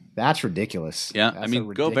Teague. That's ridiculous. Yeah, I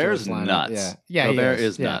mean, Gobert's nuts. Yeah, Gobert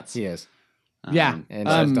is nuts. He is.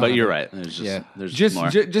 But you're right. There's just more.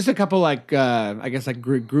 Just a couple like I guess like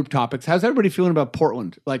group topics. How's everybody feeling about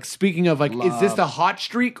Portland? Like speaking of like, is this a hot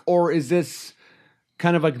streak or is this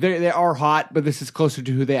kind of like they are hot, but this is closer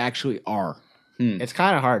to who they actually are? It's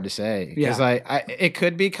kind of hard to say because it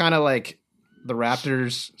could be kind of like the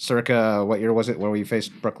Raptors circa what year was it where we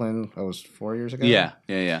faced Brooklyn? That was 4 years ago. Yeah.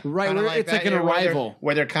 Right, it's like an arrival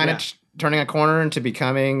where they're kind of turning a corner into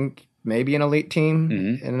becoming maybe an elite team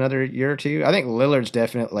in another year or two. I think Lillard's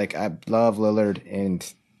definitely like I love Lillard and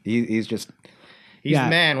he's the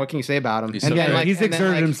man. What can you say about him? He's he's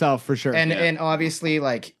exerted himself for sure. And obviously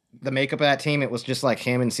like the makeup of that team, it was just like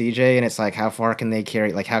him and CJ, and it's like how far can they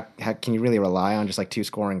carry? Like how can you really rely on just like 2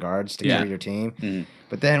 scoring guards to carry your team? Mhm.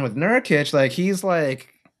 But then with Nurkic, like he's like,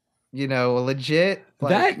 you know, legit like,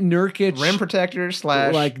 that Nurkic rim protector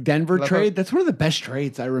slash like Denver like, trade. That's one of the best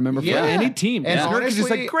trades I remember Yeah. for any team. And And Nurkic is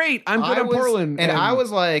honestly, like, great, I'm good I on was- Portland. And I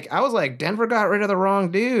was like, Denver got rid of the wrong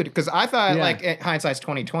dude because I thought Yeah. like hindsight's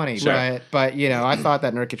 2020, Sure. but you know I thought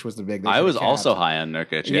that Nurkic was the big. I was also high on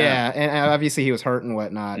Nurkic. Yeah, and obviously he was hurt and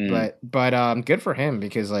whatnot, but good for him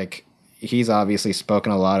because like he's obviously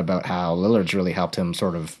spoken a lot about how Lillard's really helped him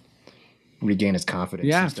sort of regain his confidence.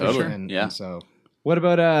 Yeah, and stuff. totally. And so what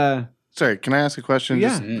about Sorry, can I ask a question? Yeah.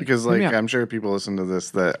 Just because, Hit like, me up. I'm sure people listen to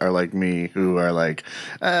this that are like me, who are like,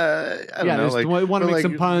 I don't know, there's- like, wanna but, make like,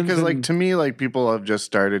 some puns because, like, and- to me, like, people have just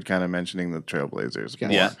started kind of mentioning the Trailblazers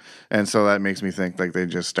more, Yeah. and so that makes me think like they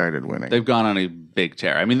just started winning. They've gone on a big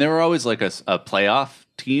tear. I mean, they were always like a playoff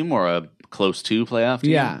team or a close to playoff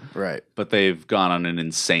team. yeah? Right. But they've gone on an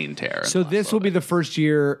insane tear. So this will be the first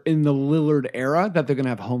year in the Lillard era that they're going to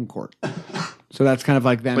have home court. So that's kind of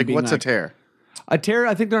like them Like, being what's like, a tear? A tear.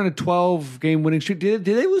 I think they're on a 12-game winning streak. Did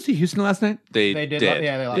they lose to Houston last night? They they did. did.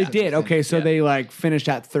 Yeah, lost They to did. Houston. Okay, so Yeah. they like finished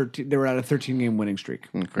at 13. They were at a 13-game winning streak.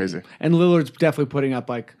 Crazy. And Lillard's definitely putting up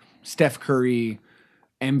like Steph Curry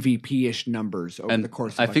MVP-ish numbers over And the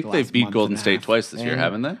course of I like, think the they've last beat month Golden and a State half. twice this year, And-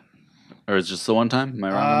 haven't they? Or is it just the one time? Am I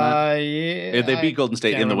wrong on that? Yeah, They beat Golden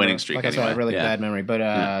State can't in the remember. winning streak Like I said, I anyway. have really Yeah. bad memory, but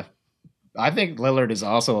I think Lillard is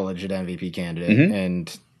also a legit MVP candidate, Mhm.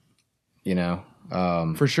 and you know,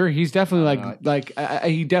 For sure, he's definitely know.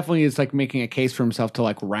 he definitely is like making a case for himself to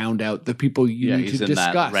like round out the people you Yeah, need he's to in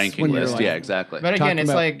discuss that ranking when you're list. like- Yeah, exactly. but again, Talking it's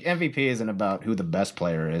about- like MVP isn't about who the best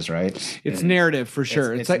player is, right? It's narrative for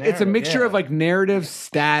sure. It's it's like it's a narrative, mixture of yeah. like narrative,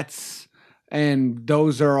 stats, and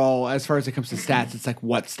those are all as far as it comes to stats. It's like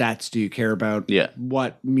what stats do you care about? Yeah.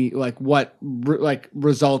 What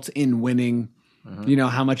results in winning? You know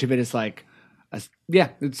how much of it is like, It's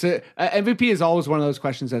MVP is always one of those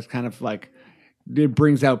questions that's kind of like it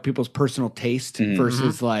brings out people's personal taste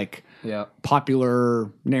versus like Yeah.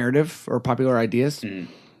 popular narrative or popular ideas.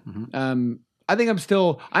 I think I'm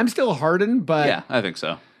still Harden, but Yeah, I think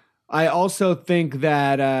so. I also think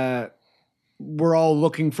that we're all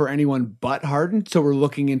looking for anyone but Harden. So we're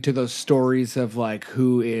looking into those stories of like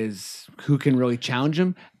who can really challenge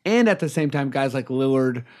him. And at the same time, guys like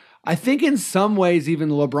Lillard, I think in some ways even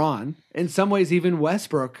LeBron, in some ways even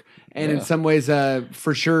Westbrook, and in some ways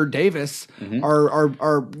for sure Davis are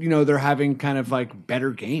they're having kind of like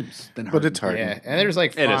better games than Harden. But it's hard. Yeah, and there's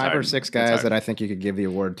like It is 5 or hard. 6 It's guys hard. that I think you could give the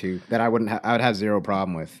award to that I would have zero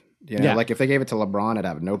problem with. You know, Yeah. like if they gave it to LeBron, I'd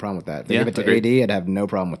have no problem with that. If they Yeah, gave it to agreed. AD, I'd have no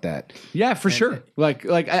problem with that. Yeah, for sure.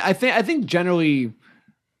 I think generally,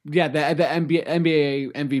 yeah, the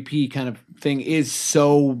NBA MVP kind of thing is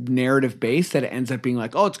so narrative based that it ends up being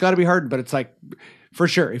like, oh, it's got to be Harden, but it's like, for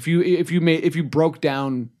sure, if you broke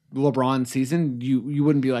down LeBron's season, you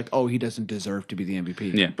wouldn't be like, oh, he doesn't deserve to be the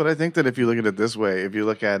MVP. Yeah. But I think that if you look at it this way, if you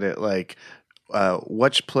look at it like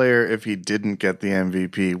which player, if he didn't get the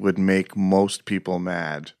MVP, would make most people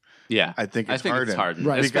mad? Yeah. I think it's Harden. Harden.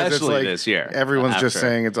 Right. Because it's Especially like this year. Everyone's just After.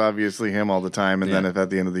 saying it's obviously him all the time, and then Yeah. if at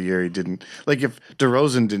the end of the year he didn't, like if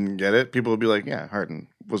DeRozan didn't get it, people would be like, "Yeah, Harden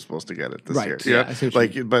was supposed to get it this Right. year." Yeah, I see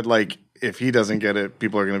what you but like if he doesn't get it,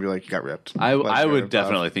 people are going to be like, "He got ripped." I Last year, would but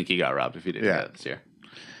definitely think he got robbed if he didn't Yeah. get it this year.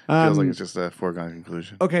 Feels like it's just a foregone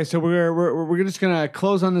conclusion. Okay, so we're just gonna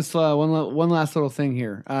close on this one last little thing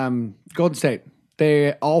here. Golden State,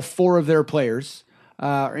 all 4 of their players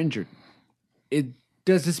are injured.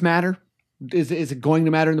 Does this matter? Is it going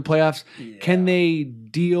to matter in the playoffs? Can they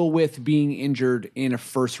deal with being injured in a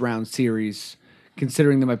first round series,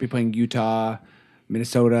 considering they might be playing Utah,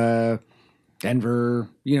 Minnesota, Denver?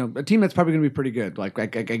 You know, a team that's probably going to be pretty good. Like I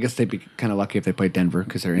guess they'd be kind of lucky if they played Denver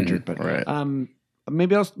because they're injured. But Right.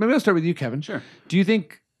 maybe I'll start with you, Kevin. Sure. Do you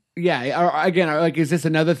think? Yeah. Again, like, is this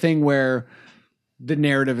another thing where the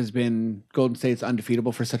narrative has been Golden State's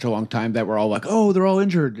undefeatable for such a long time that we're all like, oh, they're all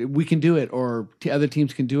injured, we can do it, or other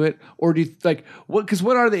teams can do it, or do you like what? Because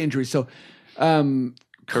what are the injuries? So,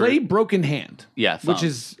 Clay broken hand, Yeah, thumb. which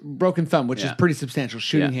is broken thumb, which is Yeah. pretty substantial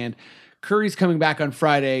shooting Yeah. hand. Curry's coming back on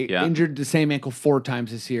Friday, Yeah. injured the same ankle 4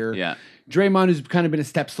 times this year. Yeah. Draymond, who's kind of been a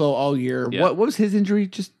step slow all year. Yeah. What was his injury?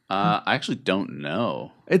 Just I actually don't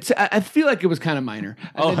know. I feel like it was kind of minor.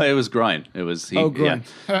 And then- It was groin. It was. groin.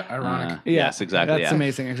 Ironic. Yes, exactly. That's yeah.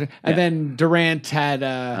 amazing, actually. And then Durant had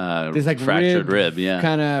this like fractured rib, yeah.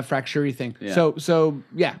 kind of fracture-y thing. Yeah. So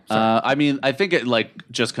yeah. Sorry. I mean, I think it like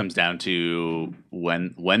just comes down to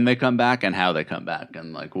when they come back and how they come back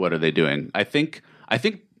and like what are they doing. I think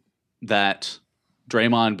that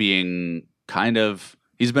Draymond being kind of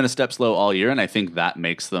he's been a step slow all year, and I think that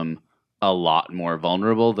makes them a lot more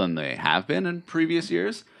vulnerable than they have been in previous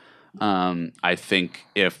years. I think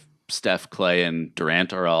if Steph, Clay, and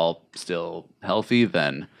Durant are all still healthy,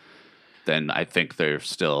 then I think they're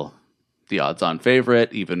still the odds-on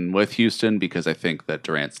favorite, even with Houston, because I think that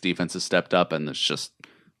Durant's defense has stepped up, and there's just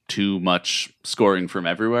too much scoring from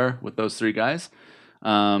everywhere with those three guys.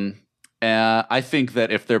 I think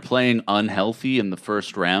that if they're playing unhealthy in the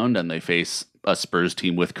first round and they face a Spurs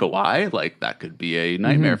team with Kawhi, like that could be a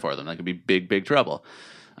nightmare for them. That could be big, big trouble.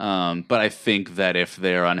 But I think that if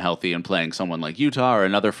they're unhealthy and playing someone like Utah or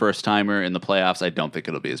another first timer in the playoffs, I don't think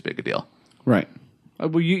it'll be as big a deal. Right.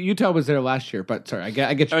 Well, Utah was there last year, but sorry, I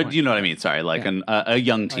get your point. You know what I mean? Sorry, like a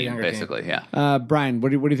young team, younger basically. team. Yeah. Brian,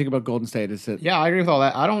 what do you think about Golden State? Is it? Yeah, I agree with all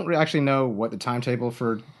that. I don't actually know what the timetable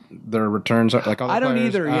for their returns are. Like all the I don't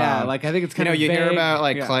players. either. Yeah, like I think it's kind of you hear vague. about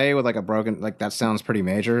like Yeah. Clay with like a broken, like that sounds pretty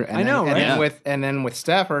major. And I know, then, right? And then with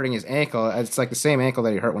Steph hurting his ankle, it's like the same ankle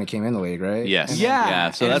that he hurt when he came in the league, right? Yes. And Yeah.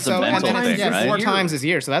 Yeah. So And that's a mental and then thing, it's, right? 4 times this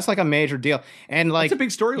year, so that's like a major deal. And like That's a big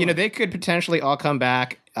storyline. You know, they could potentially all come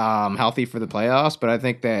back healthy for the playoffs, but I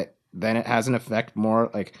think that then it has an effect more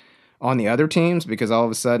like on the other teams because all of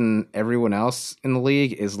a sudden everyone else in the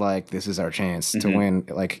league is like, this is our chance to win.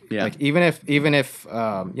 Like even if you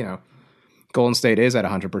know, Golden State is at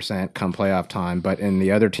 100% come playoff time, but in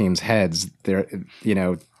the other team's heads,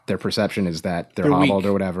 their perception is that they're hobbled weak.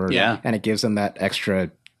 or whatever. Yeah. And it gives them that extra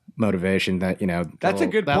motivation that, you know, That's a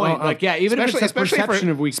good point. Like, yeah, even if it's a perception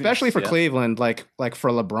of weakness. especially for Cleveland, like for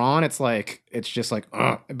LeBron, it's just like,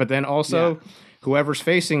 but then also whoever's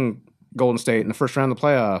facing Golden State in the first round of the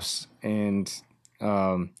playoffs, and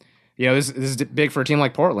you know, this is big for a team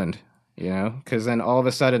like Portland, you know, because then all of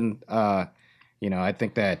a sudden, you know, I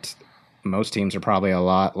think that most teams are probably a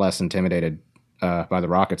lot less intimidated by the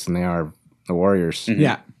Rockets than they are the Warriors.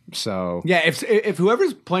 Yeah. So Yeah, if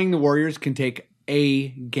whoever's playing the Warriors can take a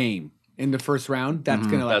game in the first round, that's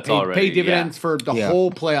gonna like That's already- pay dividends for the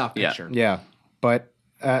whole playoff Yeah. picture. yeah, but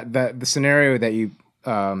the scenario that you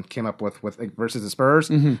came up with versus the Spurs,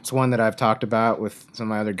 it's one that I've talked about with some of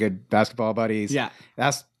my other good basketball buddies. Yeah.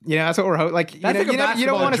 that's what we're like. That's like a you don't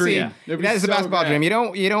basketball want to see. dream. It'd be That is a so basketball great. dream.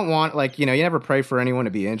 You don't want like you never pray for anyone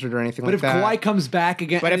to be injured or anything But like if that. Kawhi comes back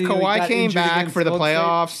again, But if and he Kawhi got came injured back against for the Golden State-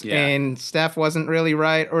 playoffs Yeah. and Steph wasn't really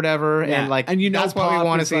right or whatever, Yeah. and like And you know that's what Pop we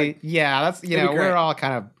want to is see. like- Yeah, that's It'd be great. we're all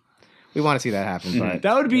kind of we want to see that happen. But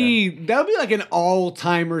that would be like an all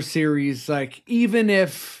timer series. Like even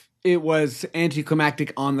if it was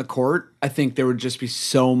anticlimactic on the court, I think there would just be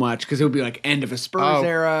so much because it would be like end of a Spurs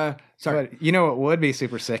era. Sorry, But you know what would be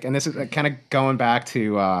super sick, and this is kind of going back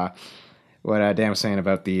to what Dan was saying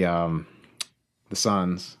about the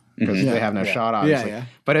Suns because they have no shot, obviously. Yeah.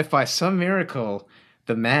 But if by some miracle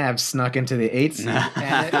the Mavs snuck into the 8th seed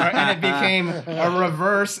and it became a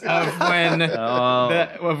reverse of when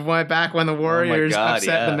back when the Warriors God,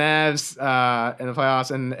 upset yeah. the Mavs in the playoffs,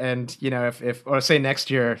 and you know if or say next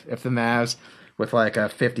year if the Mavs with like a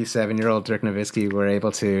 57-year-old Dirk Nowitzki were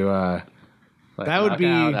able to. That would be-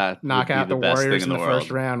 knock be out the the best Warriors thing in in the the first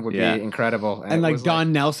world. round would Yeah. be incredible. and it like was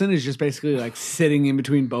Don Nelson is just basically like sitting in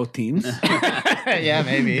between both teams. yeah,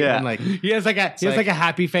 maybe. Yeah. And like, he has like a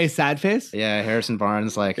happy face, sad face. yeah, Harrison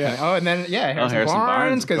Barnes, like, and then Harrison, Harrison Barnes,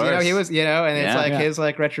 Barnes, of because course. he was, and it's Yeah. like Yeah. his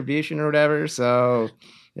like retribution or whatever. So,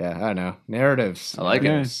 yeah, I don't know, narratives. I like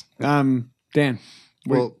it. Dan.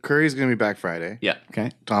 Well, Curry's going to be back Friday. Yeah. Okay.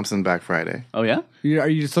 Thompson back Friday. Oh yeah. You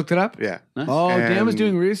just looked it up? Yeah. Oh, Dan was And-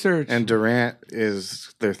 doing research. And Durant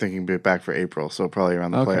they're thinking be back for April, so probably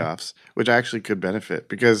around the playoffs, which actually could benefit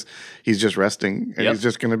because he's just resting and Yep. he's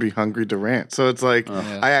just going to be hungry Durant. So it's like,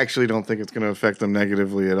 I actually don't think it's going to affect them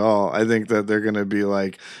negatively at all. I think that they're going to be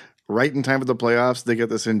like, right in time for the playoffs, they get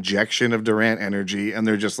this injection of Durant energy and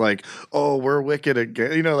they're just like, oh, we're wicked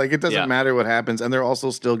again. You know, like it doesn't Yeah. matter what happens. And they're also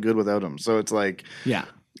still good without him. So it's like, yeah.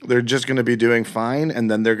 they're just going to be doing fine and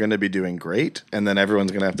then they're going to be doing great. And then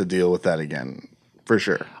everyone's going to have to deal with that again. For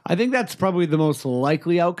sure. I think that's probably the most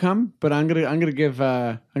likely outcome, but I'm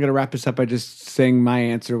gonna wrap this up by just saying my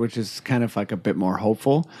answer, which is kind of like a bit more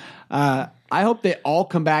hopeful. I hope they all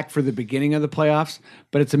come back for the beginning of the playoffs,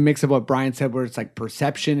 but it's a mix of what Brian said, where it's like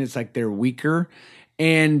perception, it's like they're weaker,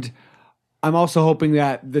 and I'm also hoping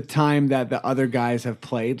that the time that the other guys have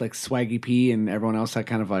played, like Swaggy P and everyone else that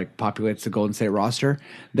kind of like populates the Golden State roster,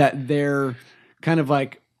 that they're kind of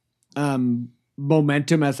like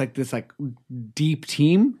momentum as like this like deep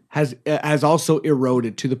team has also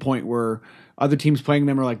eroded to the point where other teams playing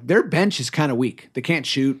them are like their bench is kind of weak. They can't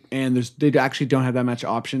shoot, and they actually don't have that many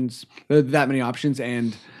options,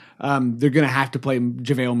 and they're gonna have to play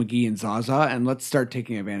JaVale McGee and Zaza, and let's start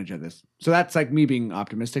taking advantage of this. So that's like me being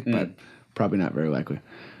optimistic, but probably not very likely.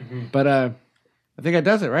 But I think that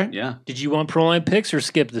does it, right? Yeah. Did you want pro line picks or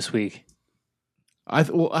skip this week? How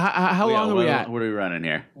long are we at? What are we running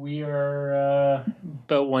here? We are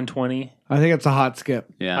about 120. I think it's a hot skip.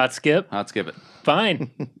 Yeah. Hot skip? Hot skip it.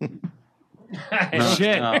 Fine.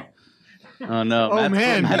 Shit. No. Oh no! Oh, Matt's,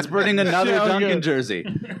 man. Matt's burning another Shit, Duncan good. jersey.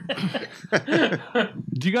 Do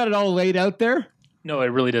you got it all laid out there? No, it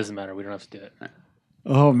really doesn't matter. We don't have to do it.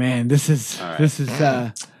 Oh man, this is right.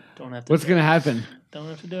 Don't have to. what's do gonna it. happen? Don't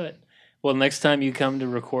have to do it. Well, next time you come to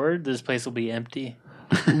record, this place will be empty.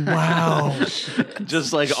 Wow.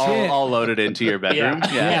 Just like Shit. all loaded into your bedroom.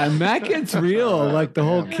 Yeah, Matt gets real, like the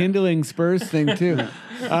whole kindling Spurs thing too.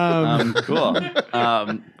 Cool.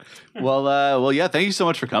 Well, yeah. Thank you so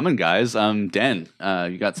much for coming, guys. Dan,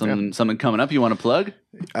 you got something coming up you want to plug?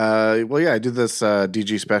 Well, yeah, I do this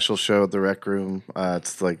DG special show at the Rec Room.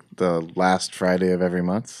 It's like the last Friday of every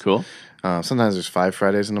month. Cool. Sometimes there's 5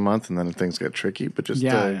 Fridays in a month, and then things get tricky. But just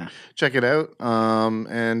check it out.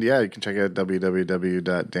 And yeah, you can check out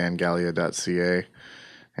www.dangalia.ca,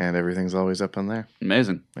 and everything's always up on there.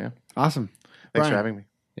 Amazing. Awesome. Thanks Brian. for having me.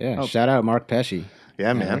 Yeah. Shout out Mark Pesci.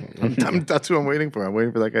 Yeah, man. That's who I'm waiting for. I'm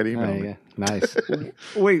waiting for that guy to email me. Yeah. Nice.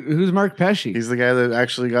 Wait, who's Mark Pesci? He's the guy that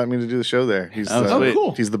actually got me to do the show there. He's sweet.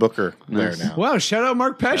 Cool. He's the booker Nice. there now. Wow, shout out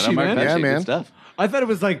Mark Pesci, Shout out Mark man. Pesci. Yeah, Good man. stuff. I thought it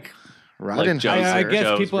was like Right in. Joe's- I guess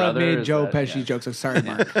Joe's people have brother, made is Joe that- Pesci yeah. jokes. So sorry,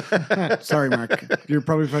 Mark. Sorry, Mark. You're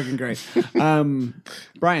probably fucking great. Brian,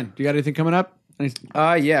 do you got anything coming up?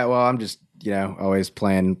 Yeah. Well, I'm just always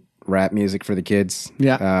playing rap music for the kids.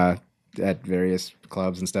 Yeah. At various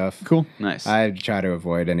clubs and stuff. Cool. Nice. I try to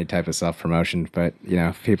avoid any type of self promotion, but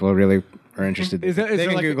if people really are interested, Is they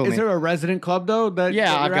can Google me. there a resident club though? That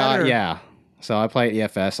Yeah, that I've you're got at, or- yeah. So I play at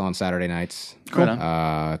EFS on Saturday nights. Cool. Right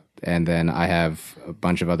on. And then I have a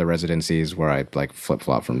bunch of other residencies where I like flip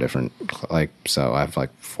flop from different so I have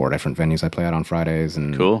like 4 different venues I play at on Fridays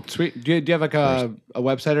and Cool. Sweet. Do you have like a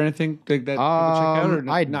website or anything that people check out? Or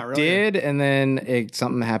I not really? did, and then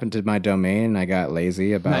something happened to my domain, and I got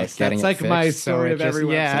lazy about Nice. getting That's it like my fixed, so story it of every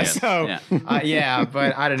yeah. website. So yeah,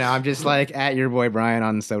 but I don't know. I'm just like at your boy Brian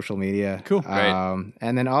on social media. Cool. Great.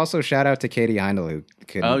 And then also shout out to Katie Heindel who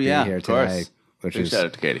couldn't Oh, be yeah, here of course. today, which Big is shout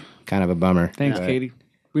out to Katie. kind of a bummer. Thanks, but, Katie.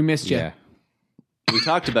 We missed you. Yeah. We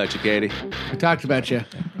talked about you, Katie. We talked about you.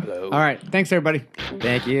 Hello. All right. Thanks, everybody.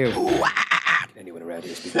 Thank you. Can anyone around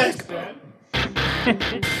here speak basketball?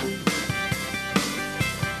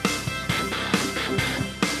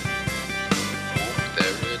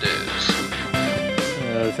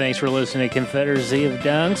 Thanks for listening to Confederacy of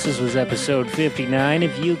Dunks. This was episode 59.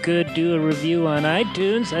 If you could do a review on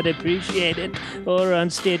iTunes, I'd appreciate it. Or on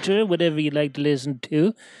Stitcher, whatever you'd like to listen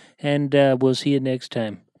to. And we'll see you next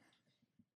time.